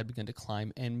abortions had begun to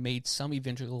climb and made some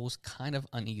evangelicals kind of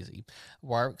uneasy.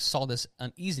 Weyrich saw this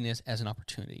uneasiness as an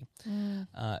opportunity.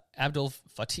 Abdul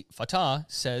Fattah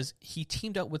says he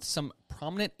teamed up with some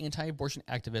prominent anti-abortion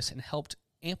activists and helped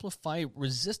amplify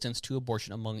resistance to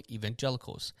abortion among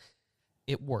evangelicals.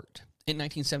 It worked. In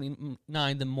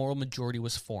 1979, the moral majority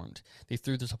was formed. They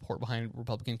threw their support behind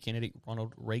Republican candidate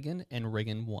Ronald Reagan, and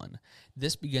Reagan won.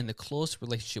 This began the close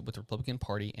relationship with the Republican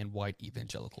Party and white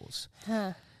evangelicals.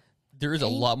 There is a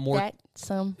lot more.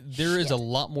 There is a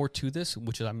lot more to this,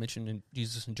 which I mentioned in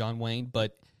Jesus and John Wayne,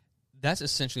 but that's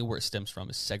essentially where it stems from: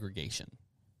 is segregation.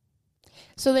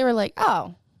 So they were like,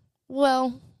 "Oh,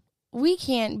 well, we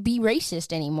can't be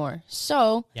racist anymore.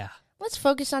 So let's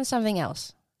focus on something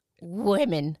else: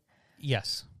 women."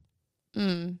 Yes.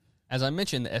 As I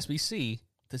mentioned, the SBC,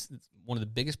 this is one of the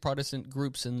biggest Protestant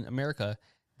groups in America.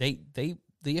 They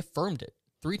affirmed it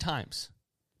 3 times,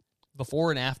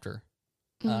 before and after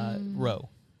Roe.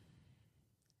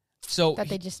 So that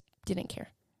they just didn't care.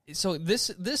 So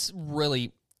this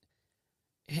really,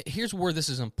 here's where this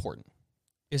is important: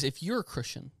 is if you're a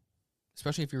Christian,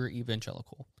 especially if you're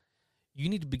evangelical, you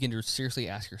need to begin to seriously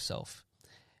ask yourself,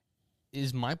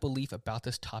 is my belief about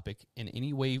this topic in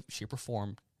any way, shape, or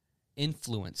form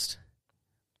influenced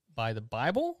by the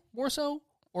Bible more so,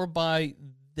 or by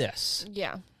this?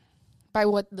 Yeah. By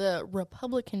what the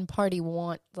Republican Party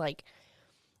want. Like,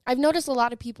 I've noticed a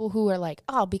lot of people who are like,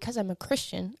 oh, because I'm a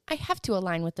Christian, I have to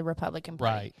align with the Republican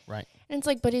Party. Right. And it's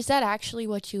like, but is that actually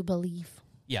what you believe?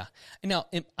 Yeah. And now,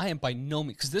 I am by no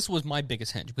means, because this was my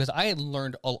biggest hinge, because I had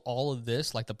learned all of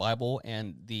this, like the Bible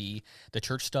and the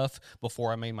church stuff,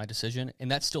 before I made my decision,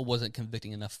 and that still wasn't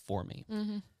convicting enough for me.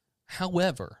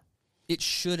 However, it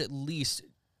should at least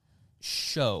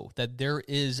show that there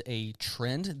is a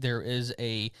trend, there is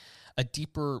a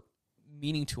deeper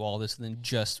meaning to all this than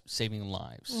just saving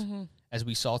lives. As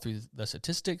we saw through the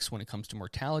statistics, when it comes to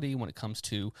mortality, when it comes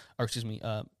to,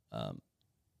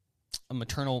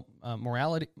 maternal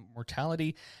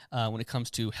mortality, when it comes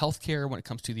to healthcare, when it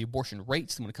comes to the abortion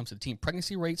rates, when it comes to the teen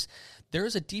pregnancy rates, there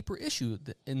is a deeper issue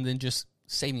than just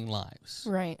saving lives.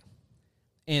 Right.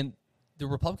 And the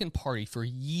Republican Party for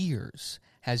years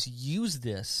has used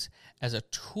this as a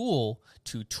tool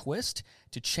to twist,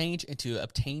 to change, and to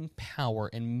obtain power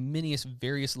in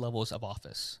various levels of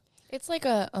office. It's like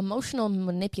a emotional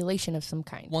manipulation of some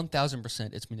kind.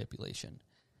 1,000% it's manipulation.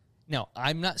 Now,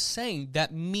 I'm not saying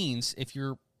that means if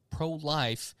you're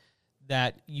pro-life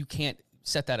that you can't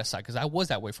set that aside, because I was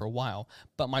that way for a while.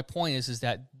 But my point is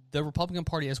that the Republican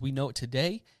Party, as we know it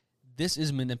today, this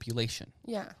is manipulation.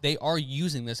 Yeah. They are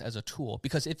using this as a tool,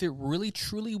 because if it really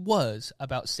truly was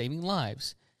about saving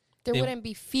lives, there wouldn't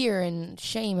be fear and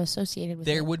shame associated with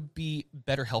it. There would be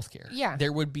better health care. Yeah.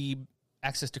 There would be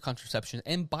access to contraception.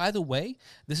 And by the way,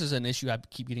 this is an issue I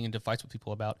keep getting into fights with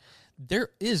people about. There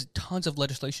is tons of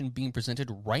legislation being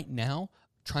presented right now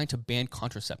trying to ban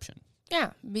contraception.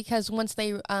 Yeah, because once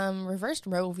they reversed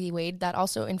Roe v. Wade, that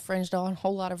also infringed on a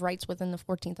whole lot of rights within the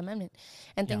 14th Amendment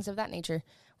and things of that nature.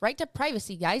 Right to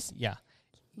privacy, guys. Yeah.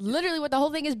 Literally what the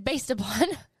whole thing is based upon.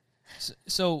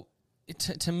 So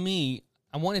to me,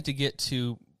 I wanted to get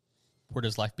to where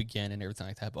does life begin and everything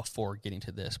like that before getting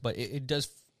to this. But it does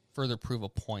further prove a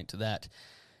point that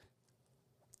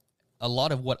a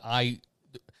lot of what let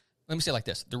me say it like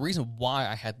this. The reason why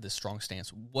I had this strong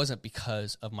stance wasn't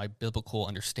because of my biblical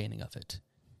understanding of it.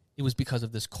 It was because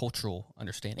of this cultural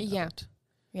understanding of it.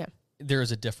 Yeah. There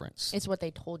is a difference. It's what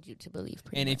they told you to believe.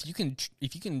 And much.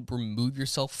 if you can remove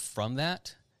yourself from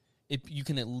that, you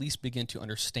can at least begin to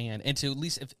understand, and to at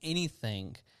least, if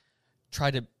anything,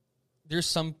 try to. There's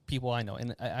some people I know,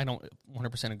 and I don't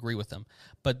 100% agree with them,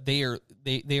 but they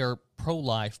are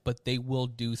pro-life, but they will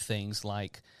do things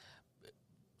like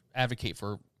advocate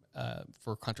for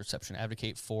contraception,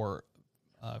 advocate for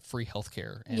free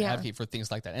healthcare, and advocate for things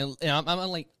like that. And I'm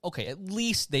like, okay, at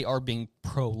least they are being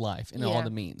pro-life in all the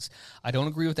means. I don't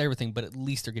agree with everything, but at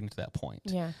least they're getting to that point.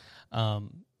 Yeah.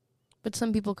 But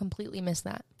some people completely miss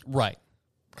that. Right.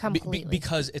 Completely.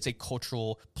 Because it's a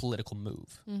cultural, political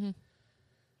move. Mm-hmm.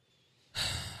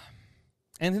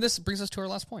 And this brings us to our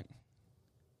last point.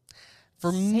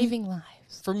 Saving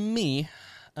lives. For me,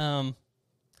 I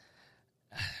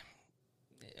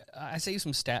saved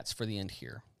some stats for the end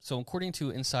here. So according to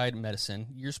Inside Medicine,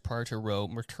 years prior to Roe,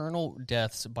 maternal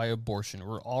deaths by abortion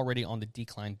were already on the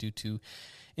decline due to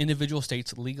individual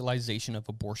states' legalization of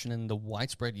abortion and the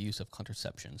widespread use of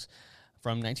contraceptions.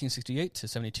 From 1968 to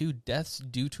 72, deaths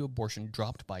due to abortion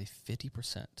dropped by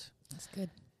 50%. That's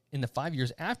good. In the 5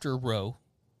 years after Roe,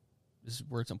 this is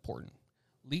where it's important,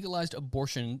 legalized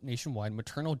abortion nationwide,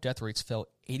 maternal death rates fell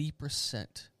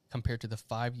 80% compared to the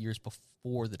 5 years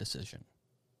before the decision.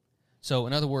 So,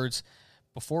 in other words,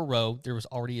 before Roe, there was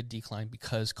already a decline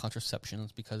because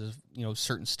contraceptions, because of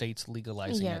certain states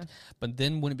legalizing it. But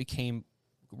then when it became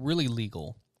really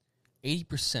legal,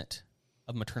 80%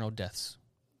 of maternal deaths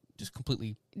just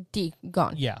completely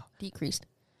gone. Yeah, decreased.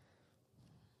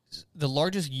 The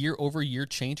largest year-over-year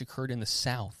change occurred in the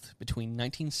South between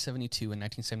 1972 and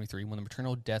 1973, when the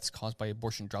maternal deaths caused by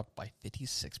abortion dropped by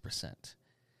 56%.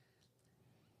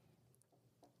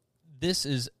 This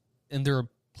is, and there are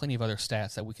plenty of other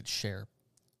stats that we could share,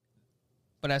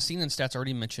 but as seen in stats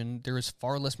already mentioned, there is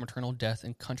far less maternal death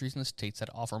in countries and states that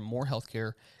offer more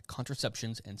healthcare,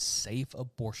 contraceptions, and safe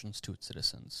abortions to its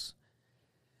citizens.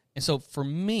 And so for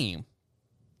me,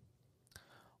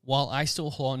 while I still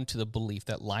hold on to the belief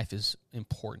that life is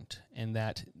important and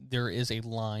that there is a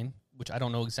line, which I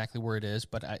don't know exactly where it is,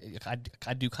 but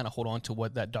I do kind of hold on to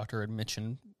what that doctor had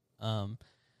mentioned.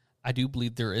 I do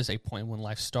believe there is a point when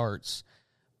life starts.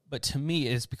 But to me,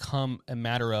 it has become a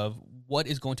matter of what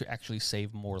is going to actually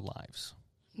save more lives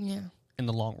in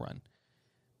the long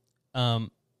run.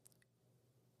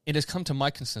 It has come to my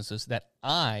consensus that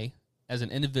I, as an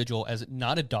individual, as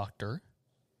not a doctor,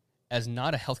 as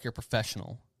not a healthcare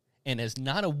professional, and as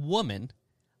not a woman,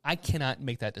 I cannot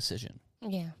make that decision.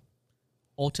 Yeah.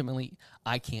 Ultimately,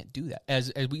 I can't do that.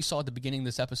 As we saw at the beginning of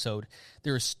this episode,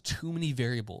 there's too many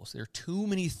variables. There are too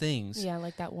many things. Yeah,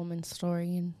 like that woman's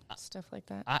story and stuff like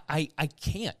that. I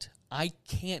can't. I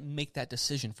can't make that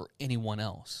decision for anyone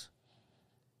else.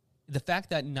 The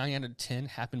fact that 9 out of 10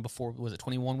 happened before, was it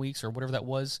 21 weeks or whatever that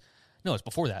was? No, it's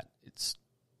before that. It's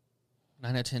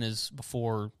 9 out of 10 is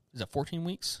before, is that 14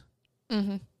 weeks?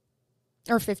 Mm-hmm.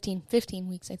 Or 15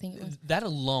 weeks, I think it was. That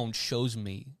alone shows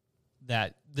me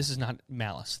that this is not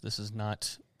malice. This is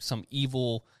not some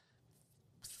evil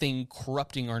thing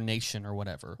corrupting our nation or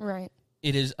whatever. Right.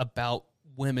 It is about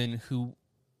women who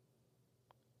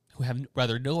have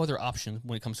rather no other option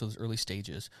when it comes to those early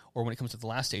stages, or when it comes to the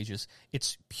last stages.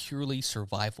 It's purely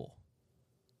survival.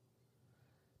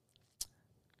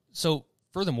 So,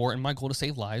 furthermore, in my goal to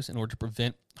save lives in order to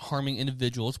prevent harming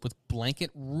individuals with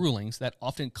blanket rulings that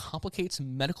often complicates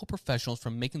medical professionals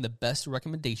from making the best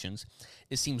recommendations,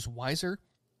 it seems wiser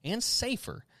and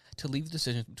safer to leave the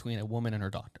decisions between a woman and her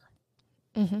doctor.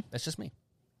 Mm-hmm. That's just me.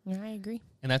 I agree.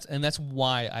 And that's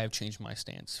why I have changed my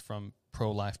stance from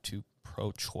pro-life to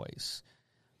pro-choice.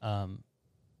 I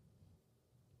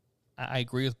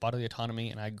agree with bodily autonomy,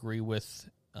 and I agree with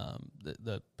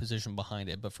the position behind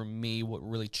it. But for me, what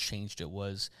really changed it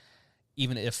was,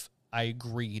 even if I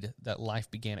agreed that life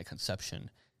began at conception,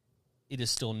 it is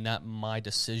still not my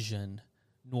decision,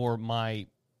 nor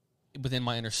within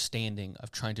my understanding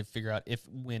of trying to figure out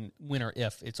when or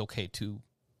if it's okay to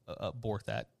abort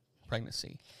that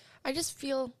pregnancy. I just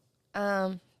feel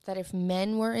that if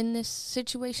men were in this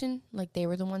situation, like they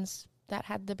were the ones that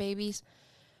had the babies,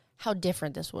 how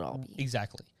different this would all be.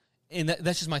 Exactly. And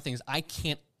that's just my thing, is I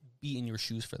can't be in your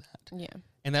shoes for that. Yeah.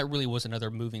 And that really was another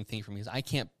moving thing for me, is I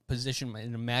can't position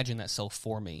and imagine that self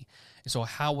for me. And so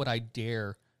how would I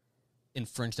dare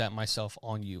infringe that myself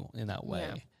on you in that way?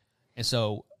 Yeah. And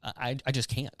so I just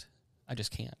can't. I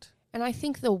just can't. And I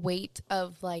think the weight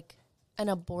of, like, an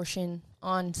abortion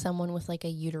on someone with like a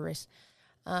uterus,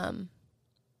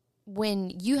 when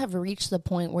you have reached the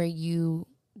point where you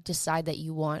decide that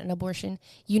you want an abortion,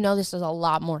 you know this is a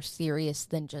lot more serious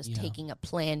than just taking a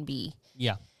plan B.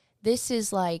 Yeah. This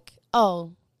is like,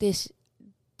 oh, this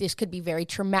could be very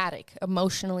traumatic,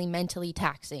 emotionally, mentally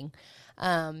taxing.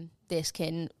 This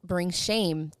can bring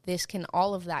shame. This can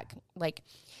all of that. Like,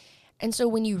 and so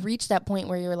when you reach that point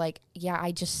where you're like, yeah,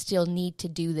 I just still need to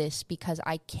do this because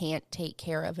I can't take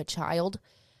care of a child,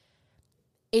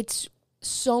 it's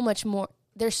so much more.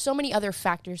 There's so many other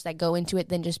factors that go into it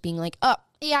than just being like, oh,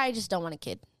 yeah, I just don't want a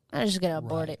kid. I'm just going to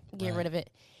abort it, get rid of it.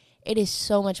 It is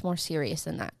so much more serious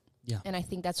than that. Yeah. And I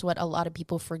think that's what a lot of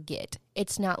people forget.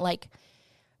 It's not like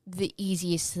the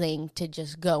easiest thing to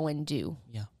just go and do.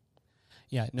 Yeah.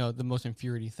 Yeah, no, the most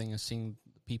infuriating thing is seeing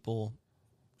people,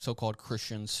 so-called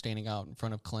Christians, standing out in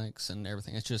front of clinics and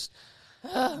everything. It's just,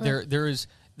 that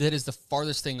is the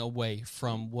farthest thing away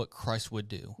from what Christ would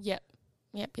do. Yep.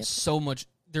 So much,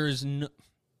 there is no,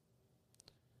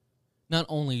 not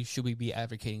only should we be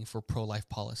advocating for pro-life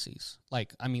policies,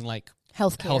 like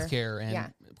healthcare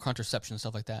and contraception and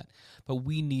stuff like that, but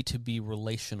we need to be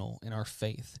relational in our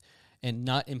faith and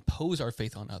not impose our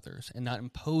faith on others and not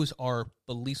impose our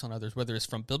beliefs on others, whether it's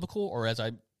from biblical or, as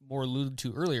I more alluded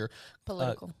to earlier,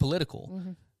 political.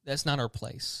 Mm-hmm. That's not our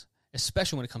place,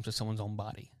 especially when it comes to someone's own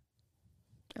body.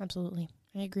 Absolutely.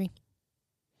 I agree.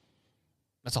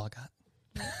 That's all I got.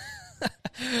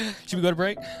 Should we go to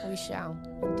break? We shall.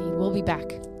 Indeed. We'll be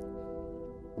back.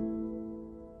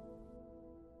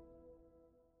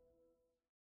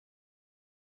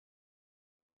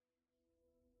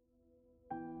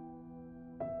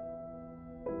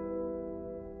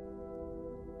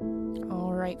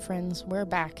 All right, friends, we're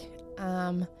back.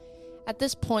 At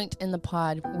this point in the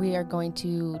pod, we are going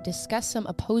to discuss some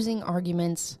opposing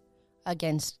arguments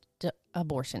against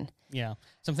abortion. Yeah,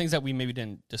 some things that we maybe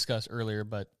didn't discuss earlier,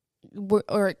 but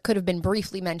or it could have been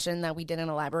briefly mentioned that we didn't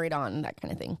elaborate on, that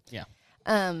kind of thing. Yeah.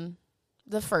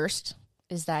 The first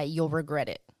is that you'll regret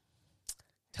it.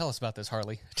 Tell us about this,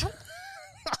 Harley.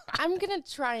 I'm going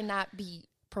to try and not be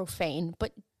profane,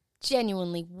 but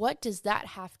genuinely, what does that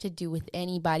have to do with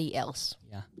anybody else?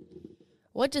 Yeah.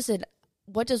 What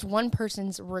does one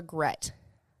person's regret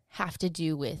have to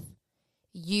do with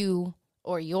you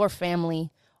or your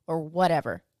family or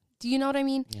whatever? Do you know what I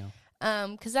mean? Yeah.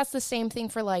 Because that's the same thing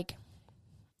for, like,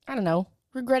 I don't know,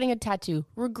 regretting a tattoo,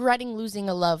 regretting losing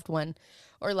a loved one,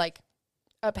 or like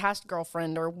a past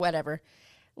girlfriend or whatever.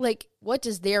 Like, what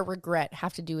does their regret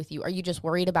have to do with you? Are you just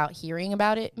worried about hearing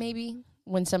about it, maybe,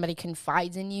 when somebody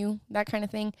confides in you, that kind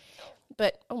of thing?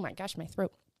 But, oh my gosh, my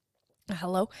throat.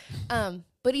 Hello?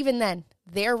 But even then,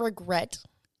 their regret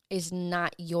is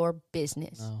not your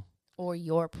business or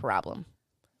your problem.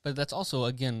 But that's also,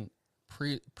 again,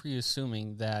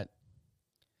 assuming that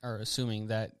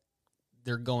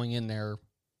they're going in there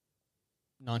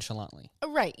nonchalantly.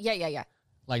 Right. Yeah.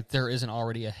 Like there isn't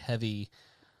already a heavy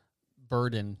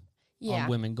burden on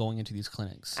women going into these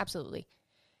clinics. Absolutely.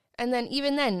 And then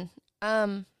even then,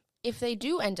 if they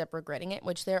do end up regretting it,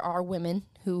 which there are women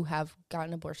who have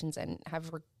gotten abortions and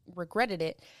have regretted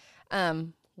it,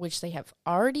 which they have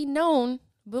already known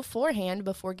beforehand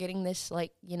before getting this,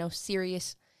 like,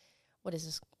 serious, what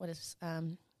is this,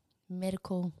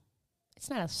 medical, it's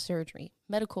not a surgery,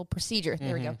 medical procedure,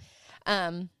 there we go,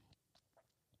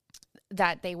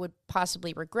 that they would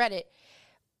possibly regret it.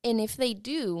 And if they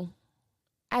do,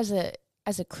 as a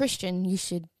Christian, you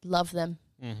should love them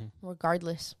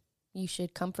regardless. You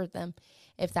should comfort them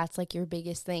if that's, like, your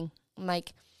biggest thing.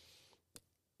 Like,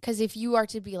 because if you are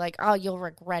to be like, oh, you'll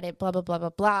regret it, blah, blah, blah, blah,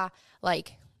 blah,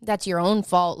 like, that's your own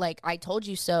fault, like, I told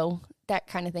you so, that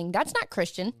kind of thing. That's not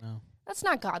Christian. No. That's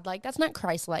not God-like. That's not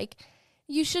Christ-like.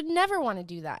 You should never want to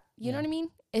do that. You know what I mean?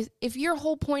 If your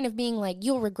whole point of being like,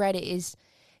 you'll regret it is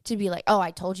to be like, oh,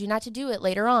 I told you not to do it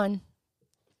later on.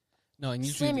 No, and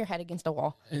usually slam your head against a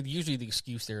wall. And usually the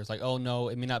excuse there is like, oh no,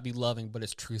 it may not be loving, but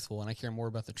it's truthful, and I care more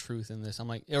about the truth in this. I'm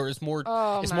like, or it's more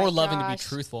loving to be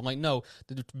truthful. I'm like, no,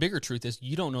 the bigger truth is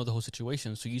you don't know the whole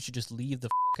situation, so you should just leave the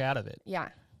out of it. Yeah.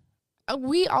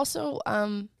 We also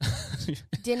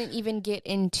didn't even get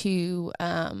into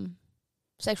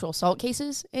sexual assault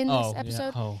cases in this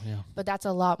episode. Yeah. But that's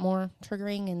a lot more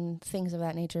triggering and things of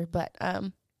that nature. But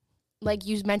like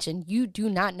you mentioned, you do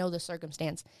not know the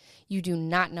circumstance. You do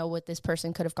not know what this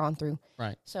person could have gone through.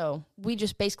 Right. So we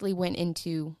just basically went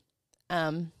into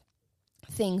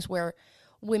things where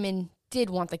women did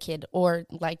want the kid, or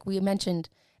like we mentioned,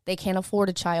 they can't afford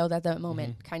a child at that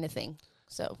moment, kind of thing.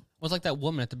 So well, it's like that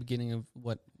woman at the beginning of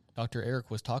what Dr. Eric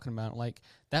was talking about. Like,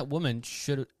 that woman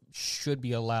should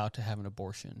be allowed to have an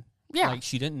abortion. Yeah. Like,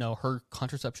 she didn't know. Her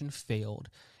contraception failed,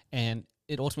 and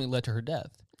it ultimately led to her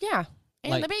death. Yeah.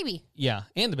 And Like, the baby. Yeah,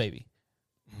 and the baby.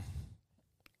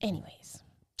 Anyways,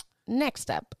 next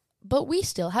up, but we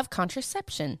still have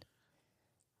contraception.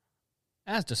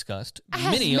 As discussed,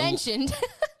 As mentioned.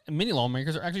 many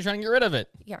lawmakers are actually trying to get rid of it.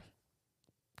 Yeah.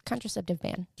 Contraceptive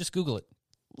ban. Just Google it.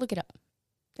 Look it up.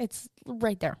 It's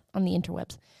right there on the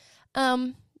interwebs.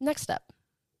 Next up.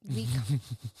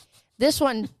 This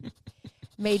one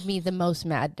made me the most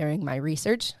mad during my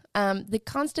research. The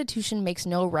Constitution makes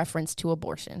no reference to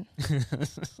abortion.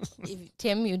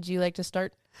 Tim, would you like to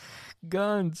start?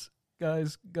 Guns.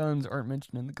 Guys, guns aren't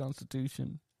mentioned in the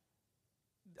Constitution.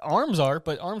 Arms are,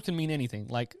 but arms can mean anything,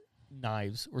 like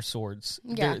knives or swords.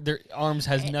 Yeah. Their arms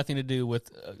has nothing to do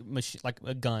with like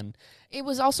a gun. It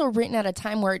was also written at a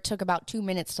time where it took about 2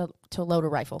 minutes to load a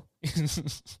rifle.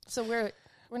 So we're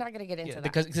not going to get into that.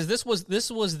 Because this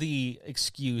was the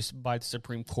excuse by the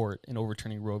Supreme Court in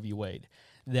overturning Roe v. Wade,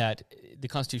 that the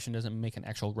Constitution doesn't make an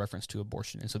actual reference to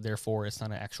abortion, and so therefore it's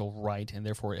not an actual right, and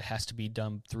therefore it has to be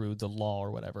done through the law or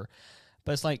whatever.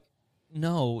 But it's like,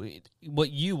 no,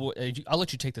 I'll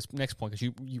let you take this next point,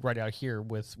 because you write out here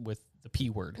with the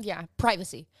P word. Yeah,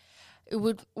 privacy,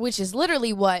 which is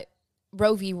literally what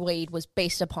Roe v. Wade was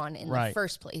based upon in the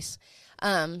first place.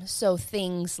 So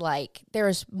things like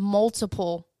there's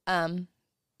multiple.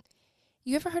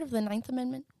 You ever heard of the Ninth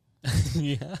Amendment?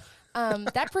 Yeah.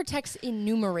 That protects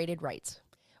enumerated rights,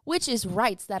 which is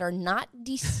rights that are not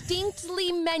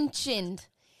distinctly mentioned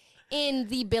in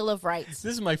the Bill of Rights.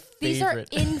 This is my favorite. These are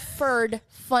inferred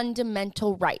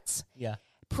fundamental rights. Yeah.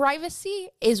 Privacy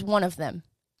is one of them.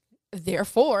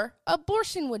 Therefore,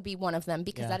 abortion would be one of them,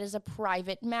 because that is a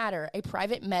private matter, a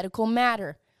private medical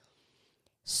matter.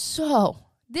 So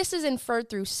this is inferred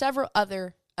through several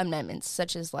other amendments,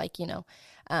 such as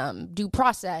due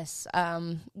process.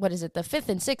 What is it? The 5th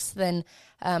and 6th,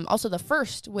 and also the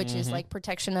 1st, which is like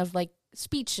protection of like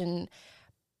speech and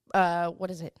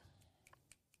what is it?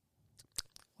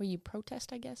 Where you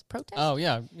protest, I guess. Protest. Oh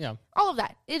yeah, yeah. All of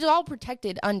that. It's all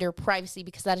protected under privacy,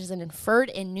 because that is an inferred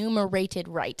enumerated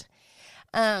right.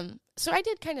 So I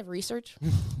did kind of research,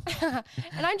 and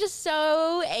I'm just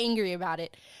so angry about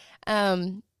it.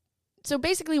 So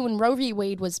basically, when Roe v.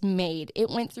 Wade was made, it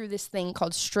went through this thing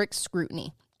called strict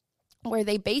scrutiny, where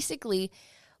they basically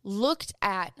looked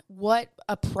at what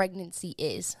a pregnancy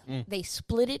is. They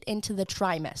split it into the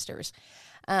trimesters.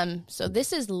 So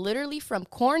this is literally from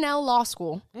Cornell Law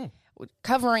School,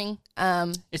 covering...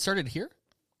 It started here?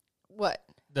 What?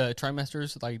 The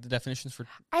trimesters, like the definitions for...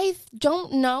 I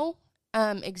don't know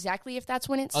exactly if that's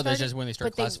when it started. Oh, that's just when they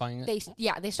started classifying it?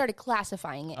 They started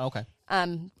classifying it. Oh, okay.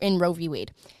 In Roe v.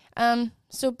 Wade.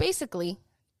 So basically,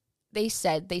 they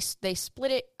said they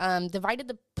split it, divided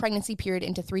the pregnancy period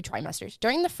into 3 trimesters.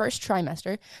 During the first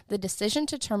trimester, the decision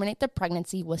to terminate the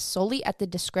pregnancy was solely at the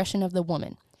discretion of the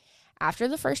woman. After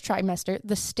the first trimester,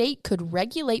 the state could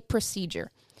regulate procedure.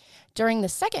 During the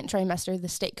second trimester, the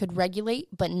state could regulate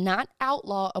but not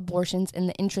outlaw abortions in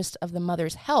the interest of the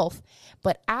mother's health.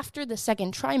 But after the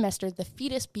second trimester, the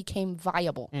fetus became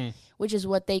viable, which is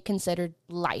what they considered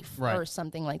life or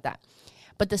something like that.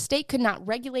 But the state could not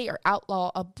regulate or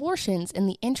outlaw abortions in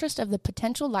the interest of the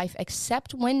potential life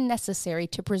except when necessary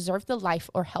to preserve the life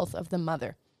or health of the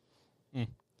mother.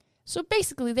 So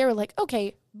basically, they were like,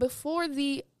 okay, before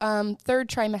the third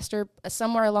trimester,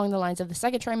 somewhere along the lines of the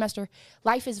second trimester,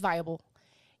 life is viable.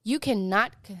 You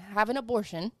cannot have an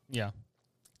abortion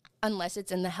unless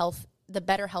it's in the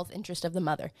better health interest of the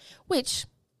mother, which,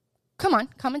 come on,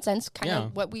 common sense, kind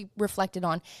of what we reflected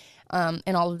on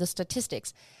in all of the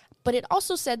statistics. But it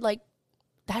also said, like,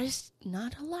 that is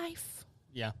not a life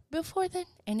before then,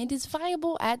 and it is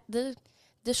viable at the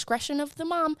discretion of the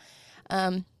mom.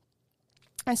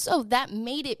 And so that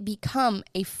made it become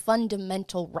a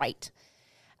fundamental right,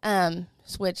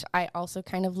 which I also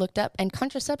kind of looked up. And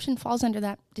contraception falls under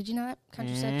that. Did you know that?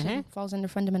 Contraception falls under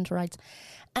fundamental rights.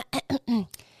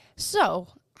 So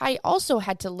I also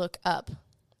had to look up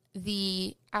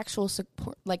the actual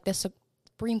support, like the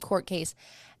Supreme Court case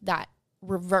that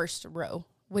reversed Roe,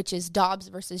 which is Dobbs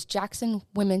versus Jackson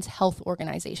Women's Health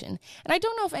Organization. And I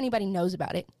don't know if anybody knows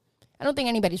about it. I don't think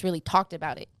anybody's really talked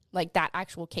about it, like that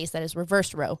actual case that has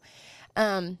reversed Roe.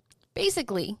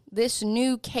 Basically, this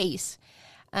new case,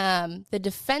 the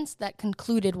defense that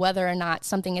concluded whether or not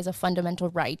something is a fundamental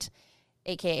right,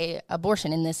 aka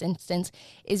abortion in this instance,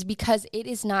 is because it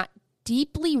is not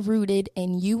deeply rooted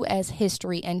in U.S.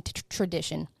 history and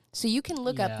tradition. So you can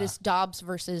look up this Dobbs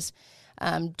versus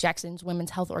Jackson's Women's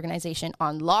Health Organization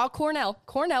on Cornell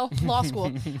Law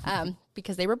School,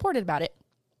 because they reported about it.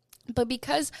 But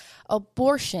because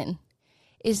abortion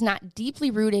is not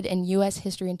deeply rooted in U.S.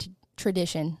 history and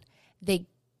tradition, they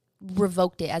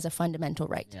revoked it as a fundamental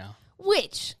right. Yeah.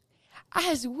 Which,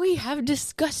 as we have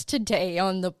discussed today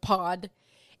on the pod,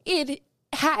 it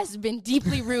has been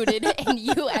deeply rooted in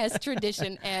U.S.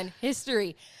 tradition and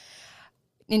history.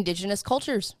 Indigenous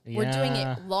cultures were doing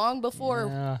it long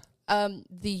before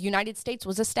the United States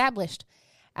was established.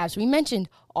 As we mentioned,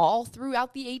 all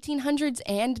throughout the 1800s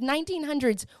and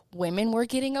 1900s, women were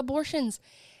getting abortions.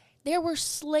 There were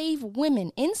enslaved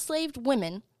women,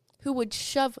 who would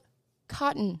shove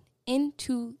cotton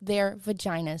into their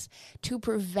vaginas to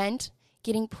prevent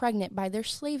getting pregnant by their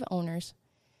slave owners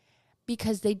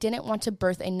because they didn't want to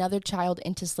birth another child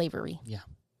into slavery. Yeah.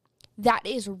 That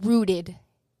is rooted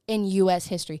in U.S.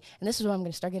 history. And this is where I'm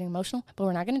going to start getting emotional, but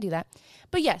we're not going to do that.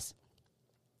 But yes.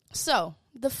 So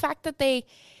the fact that they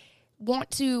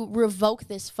want to revoke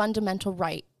this fundamental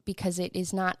right because it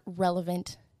is not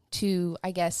relevant to,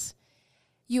 I guess,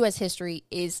 U.S. history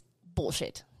is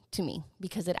bullshit to me,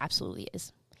 because it absolutely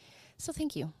is. So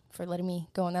thank you for letting me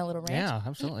go on that little rant. Yeah,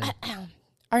 absolutely.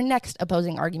 Our next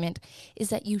opposing argument is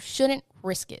that you shouldn't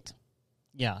risk it.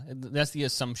 Yeah, that's the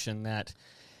assumption that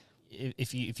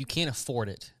if you can't afford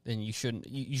it, then you shouldn't.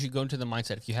 You should go into the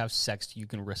mindset, if you have sex, you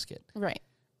can risk it. Right.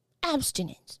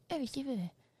 Abstinence.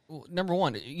 Well, number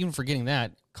one, even forgetting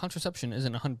that, contraception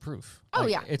isn't 100 proof. Oh,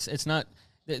 yeah. It's not.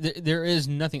 There is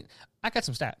nothing. I got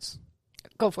some stats.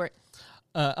 Go for it.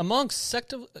 Among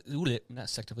sexually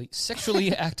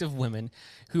active women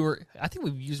who are, I think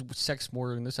we've used sex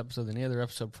more in this episode than any other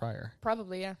episode prior.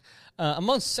 Probably, yeah.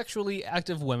 Among sexually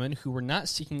active women who were not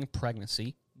seeking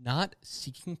pregnancy,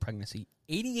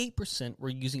 88% were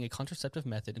using a contraceptive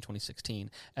method in 2016,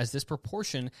 as this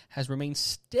proportion has remained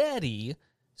steady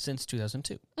since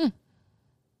 2002.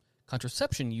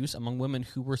 Contraception use among women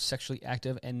who were sexually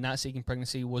active and not seeking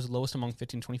pregnancy was lowest among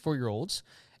 15 to 24-year-olds,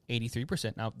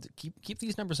 83%. Now, keep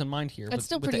these numbers in mind here. It's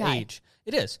still with pretty the high. age.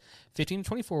 It is. 15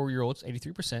 to 24-year-olds,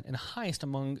 83%, and highest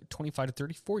among 25 to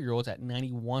 34-year-olds at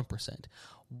 91%.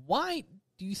 Why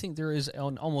do you think there is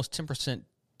an almost 10%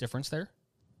 difference there?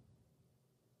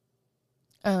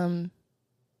 That's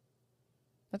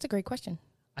a great question.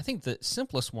 I think the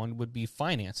simplest one would be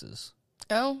finances.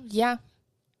 Oh, yeah.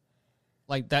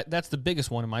 Like that's the biggest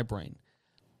one in my brain.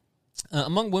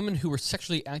 Among women who were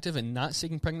sexually active and not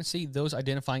seeking pregnancy, those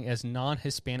identifying as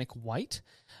non-Hispanic white,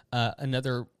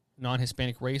 another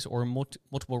non-Hispanic race or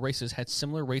multiple races had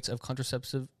similar rates of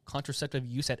contraceptive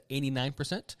use at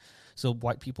 89%. So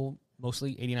white people,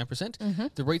 mostly 89%. Mm-hmm.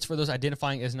 The rates for those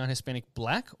identifying as non-Hispanic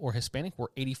black or Hispanic were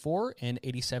 84 and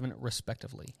 87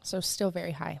 respectively. So still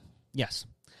very high. Yes.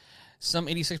 Some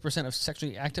 86% of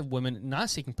sexually active women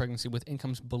not seeking pregnancy with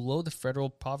incomes below the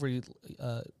federal poverty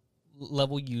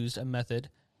level used a method,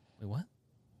 while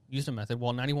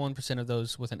 91% of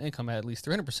those with an income at least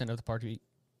 300% of the poverty.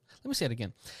 Let me say it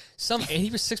again. Some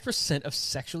 86% of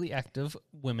sexually active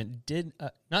women did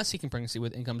not seeking pregnancy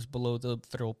with incomes below the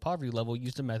federal poverty level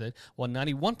used a method, while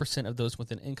 91% of those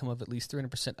with an income of at least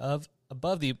 300%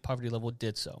 above the poverty level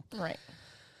did so. Right.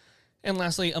 And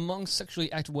lastly, among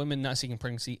sexually active women not seeking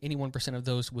pregnancy, 81% of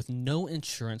those with no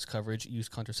insurance coverage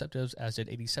used contraceptives, as did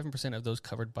 87% of those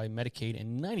covered by Medicaid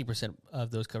and 90% of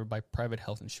those covered by private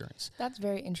health insurance. That's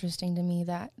very interesting to me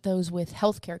that those with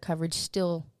healthcare coverage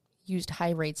still used high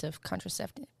rates of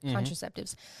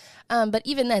contraceptives. But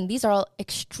even then, these are all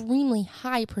extremely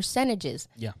high percentages.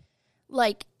 Yeah.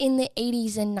 Like in the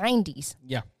 80s and 90s.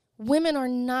 Yeah. Women are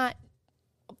not...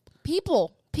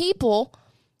 People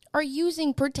are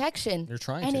using protection. They're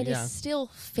trying and to, it is still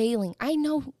failing. I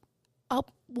know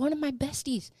one of my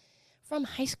besties from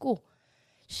high school.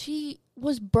 She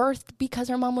was birthed because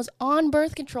her mom was on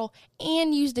birth control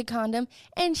and used a condom,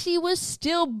 and she was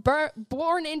still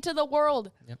born into the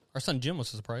world. Yep. Our son Jim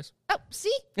was a surprise. Oh,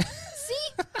 see?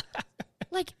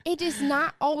 Like, it is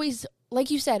not always,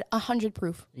 like you said, 100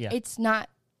 proof. Yeah. It's not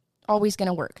always going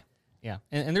to work. Yeah,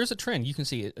 and there's a trend. You can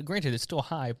see it. Granted, it's still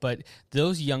high, but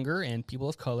those younger and people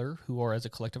of color who are, as a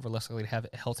collective, are less likely to have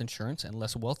health insurance and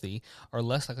less wealthy are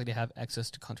less likely to have access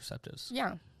to contraceptives.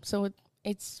 Yeah, so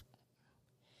it's...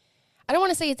 I don't want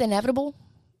to say it's inevitable,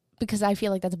 because I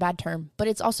feel like that's a bad term, but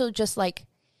it's also just, like,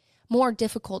 more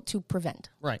difficult to prevent.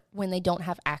 Right. When they don't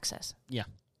have access. Yeah.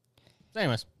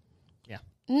 Anyways, yeah.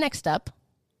 Next up,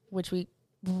 which we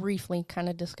briefly kind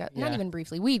of discussed. Yeah. Not even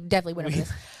briefly. We definitely went over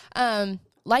this.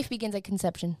 Life begins at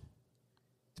conception.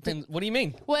 Depends. What do you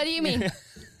mean? What do you mean?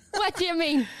 What do you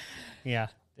mean? Yeah.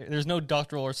 There's no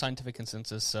doctoral or scientific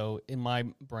consensus, so in my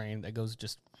brain, that goes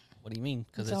just, what do you mean?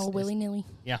 It's all willy-nilly.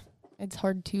 Yeah. It's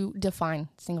hard to define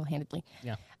single-handedly.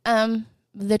 Yeah.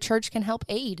 The church can help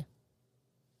aid.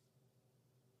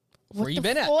 Where you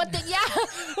been at? What?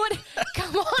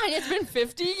 Come on, it's been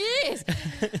 50 years.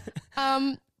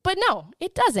 But no,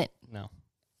 it doesn't. No.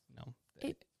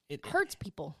 It hurts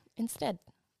people instead.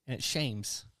 And it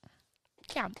shames.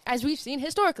 Yeah, as we've seen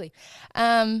historically.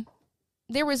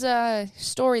 There was a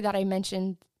story that I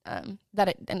mentioned and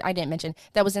I didn't mention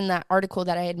that was in that article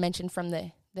that I had mentioned from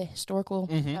the historical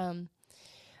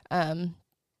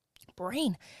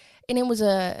brain, and it was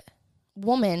a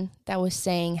woman that was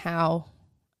saying how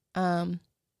it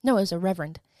was a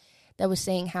reverend that was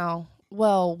saying how,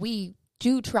 well, we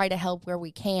do try to help where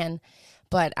we can,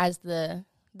 but as the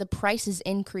prices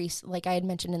increase, like I had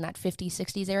mentioned in that 50s,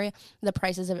 60s area, the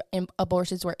prices of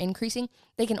abortions were increasing.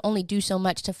 They can only do so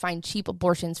much to find cheap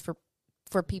abortions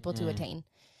for people to attain.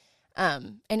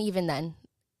 And even then,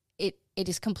 it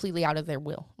is completely out of their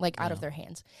will, like out of their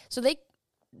hands. So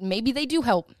maybe they do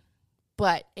help,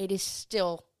 but it is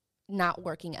still not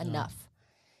working enough.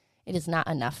 It is not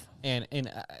enough. And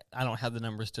I don't have the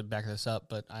numbers to back this up,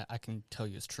 but I can tell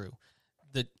you it's true.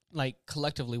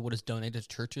 Collectively, what is donated to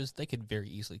churches, they could very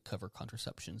easily cover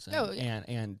contraceptions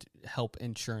and help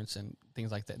insurance and things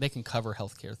like that. They can cover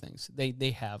healthcare things.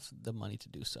 They have the money to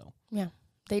do so. Yeah,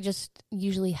 they just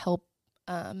usually help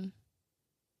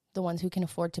the ones who can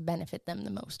afford to benefit them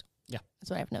the most. Yeah, that's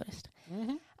what I've noticed.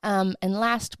 Mm-hmm. And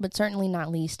last but certainly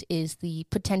not least is the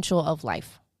potential of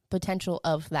life, potential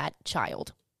of that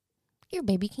child. Your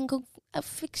baby can go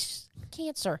fix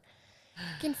cancer,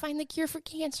 can find the cure for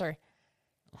cancer.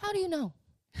 How do you know?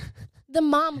 The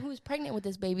mom who's pregnant with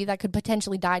this baby that could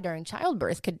potentially die during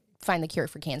childbirth could find the cure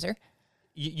for cancer.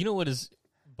 You know what is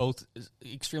both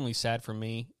extremely sad for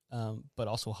me, but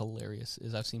also hilarious,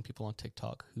 is I've seen people on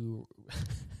TikTok who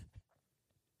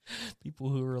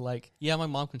are like, yeah, my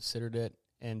mom considered it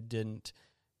and didn't.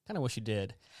 Kind of wish you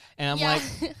did. And I'm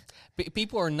like,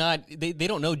 people are not, they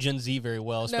don't know Gen Z very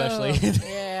well, especially. No.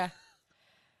 Yeah.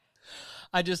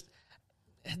 I just,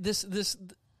 this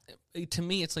to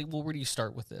me, it's like, well, where do you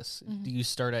start with this? Mm-hmm. Do you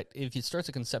start if it starts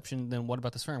at conception, then what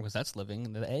about the sperm? Because that's living,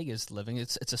 and the egg is living.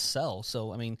 It's a cell.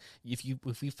 So, I mean,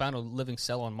 if we found a living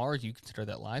cell on Mars, you consider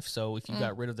that life. So if you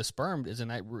got rid of the sperm, isn't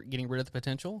that getting rid of the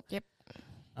potential? Yep.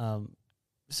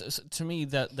 So to me,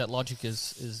 that logic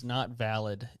is not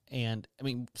valid. And, I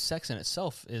mean, sex in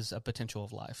itself is a potential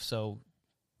of life. So,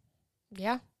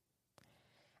 yeah.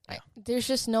 There's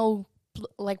just no,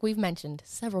 like we've mentioned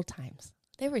several times,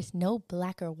 there is no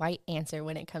black or white answer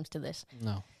when it comes to this.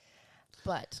 No.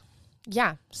 But,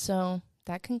 yeah, so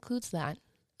that concludes that.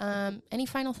 Any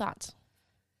final thoughts?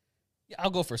 Yeah,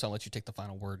 I'll go first. I'll let you take the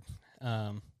final word.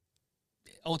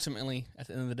 Ultimately, at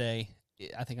the end of the day,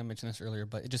 I think I mentioned this earlier,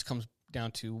 but it just comes down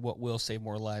to what will save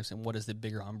more lives and what is the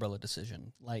bigger umbrella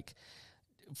decision. Like,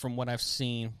 from what I've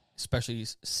seen, especially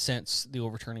since the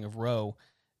overturning of Roe,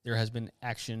 there has been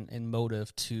action and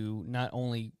motive to not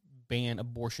only ban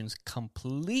abortions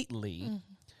completely,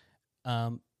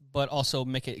 but also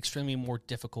make it extremely more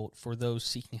difficult for those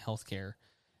seeking health care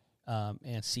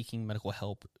and seeking medical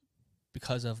help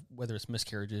because of whether it's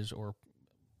miscarriages or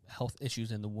health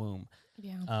issues in the womb.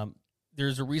 Yeah.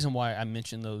 There's a reason why I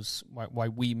mentioned those, why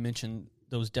we mentioned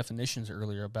those definitions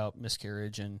earlier about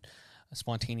miscarriage and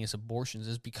spontaneous abortions,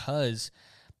 is because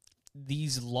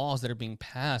these laws that are being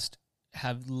passed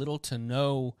have little to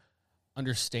no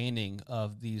understanding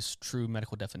of these true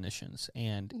medical definitions,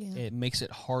 and it makes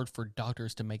it hard for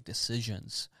doctors to make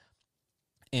decisions.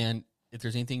 And if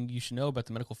there's anything you should know about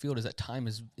the medical field, is that time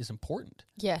is important.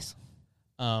 Yes.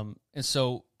 And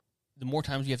so the more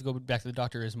times you have to go back to the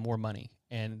doctor is more money.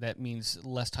 And that means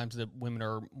less times that women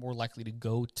are more likely to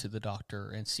go to the doctor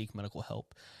and seek medical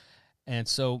help. And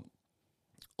so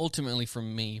ultimately for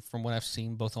me, from what I've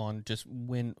seen, both on just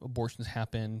when abortions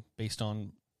happen based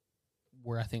on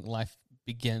where I think life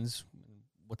begins,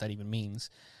 what that even means,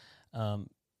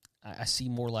 I see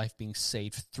more life being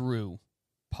saved through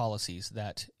policies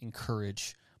that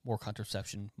encourage more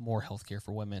contraception, more health care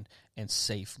for women, and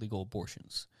safe legal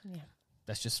abortions. Yeah.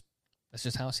 That's just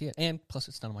how I see it. And plus,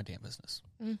 it's none of my damn business.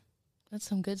 That's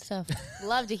some good stuff.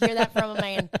 Love to hear that from a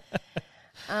man.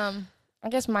 I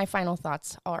guess my final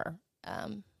thoughts are,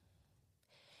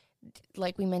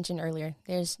 like we mentioned earlier,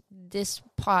 this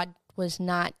pod was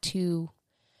not to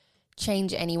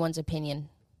change anyone's opinion.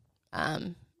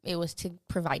 It was to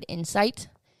provide insight,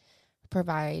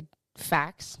 provide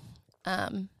facts.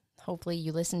 Hopefully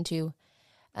you listen to,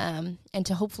 and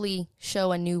to hopefully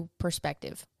show a new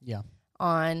perspective. Yeah.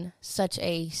 On such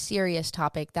a serious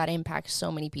topic that impacts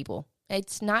so many people.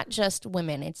 It's not just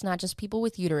women. It's not just people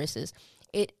with uteruses.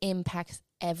 It impacts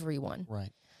everyone.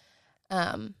 Right.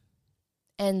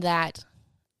 And that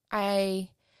I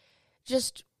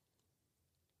just,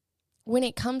 when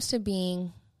it comes to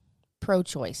being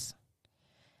pro-choice.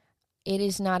 It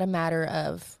is not a matter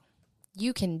of,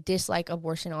 you can dislike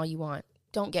abortion all you want.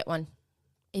 Don't get one.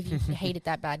 If you hate it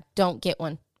that bad, don't get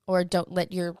one. Or don't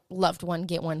let your loved one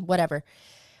get one, whatever.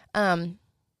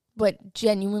 But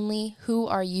genuinely, who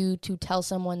are you to tell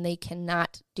someone they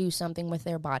cannot do something with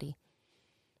their body?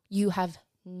 You have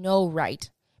no right,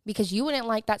 because you wouldn't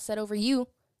like that said over you.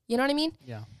 You know what I mean?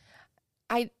 Yeah.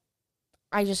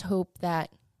 I just hope that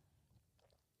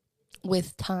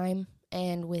with time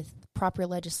and with proper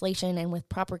legislation and with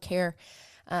proper care,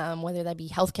 whether that be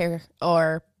healthcare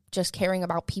or just caring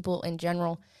about people in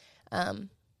general,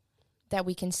 that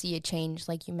we can see a change,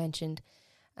 like you mentioned.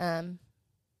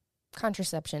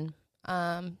 Contraception,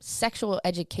 sexual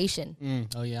education.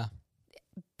 Oh, yeah.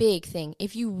 Big thing.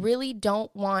 If you really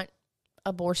don't want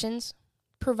abortions,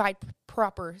 provide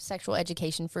proper sexual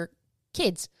education for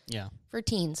kids. Yeah. For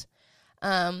teens.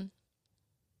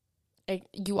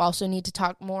 You also need to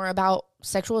talk more about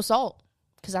sexual assault,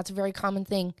 because that's a very common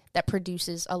thing that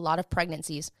produces a lot of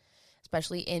pregnancies,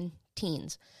 especially in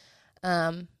teens.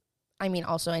 I mean,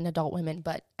 also in adult women,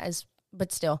 but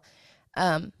still,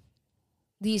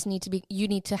 you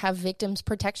need to have victims'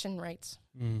 protection rights.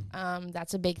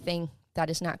 That's a big thing that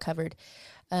is not covered.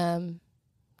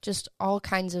 Just all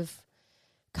kinds of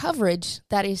coverage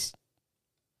that is,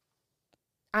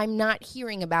 I'm not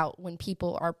hearing about when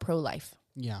people are pro-life.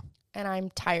 Yeah. And I'm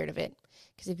tired of it.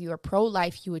 Because if you are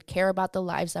pro-life, you would care about the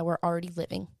lives that we're already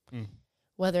living.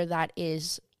 Whether that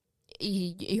is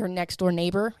your next door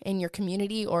neighbor in your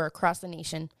community or across the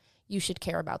nation, you should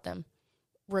care about them.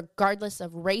 Regardless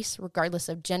of race, regardless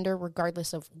of gender,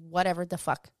 regardless of whatever the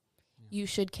fuck. You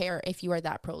should care if you are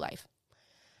that pro-life.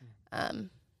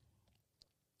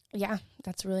 Yeah,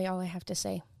 that's really all I have to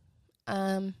say.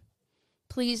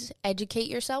 Please educate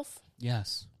yourself.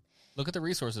 Yes. Look at the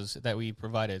resources that we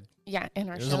provided. Yeah, in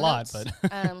our There's show a lot, notes.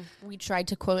 but we tried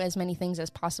to quote as many things as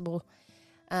possible.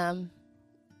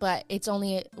 But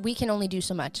we can only do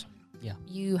so much. Yeah.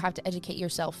 You have to educate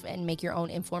yourself and make your own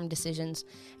informed decisions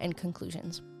and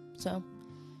conclusions. So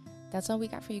that's all we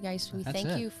got for you guys. We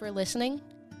thank you for listening.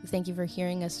 We thank you for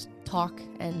hearing us talk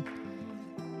and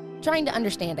trying to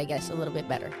understand, I guess, a little bit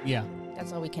better. Yeah.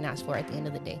 That's all we can ask for at the end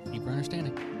of the day. Deeper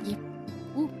understanding. Yep.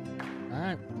 Ooh. All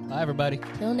right. Bye, everybody.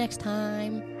 Till next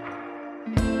time.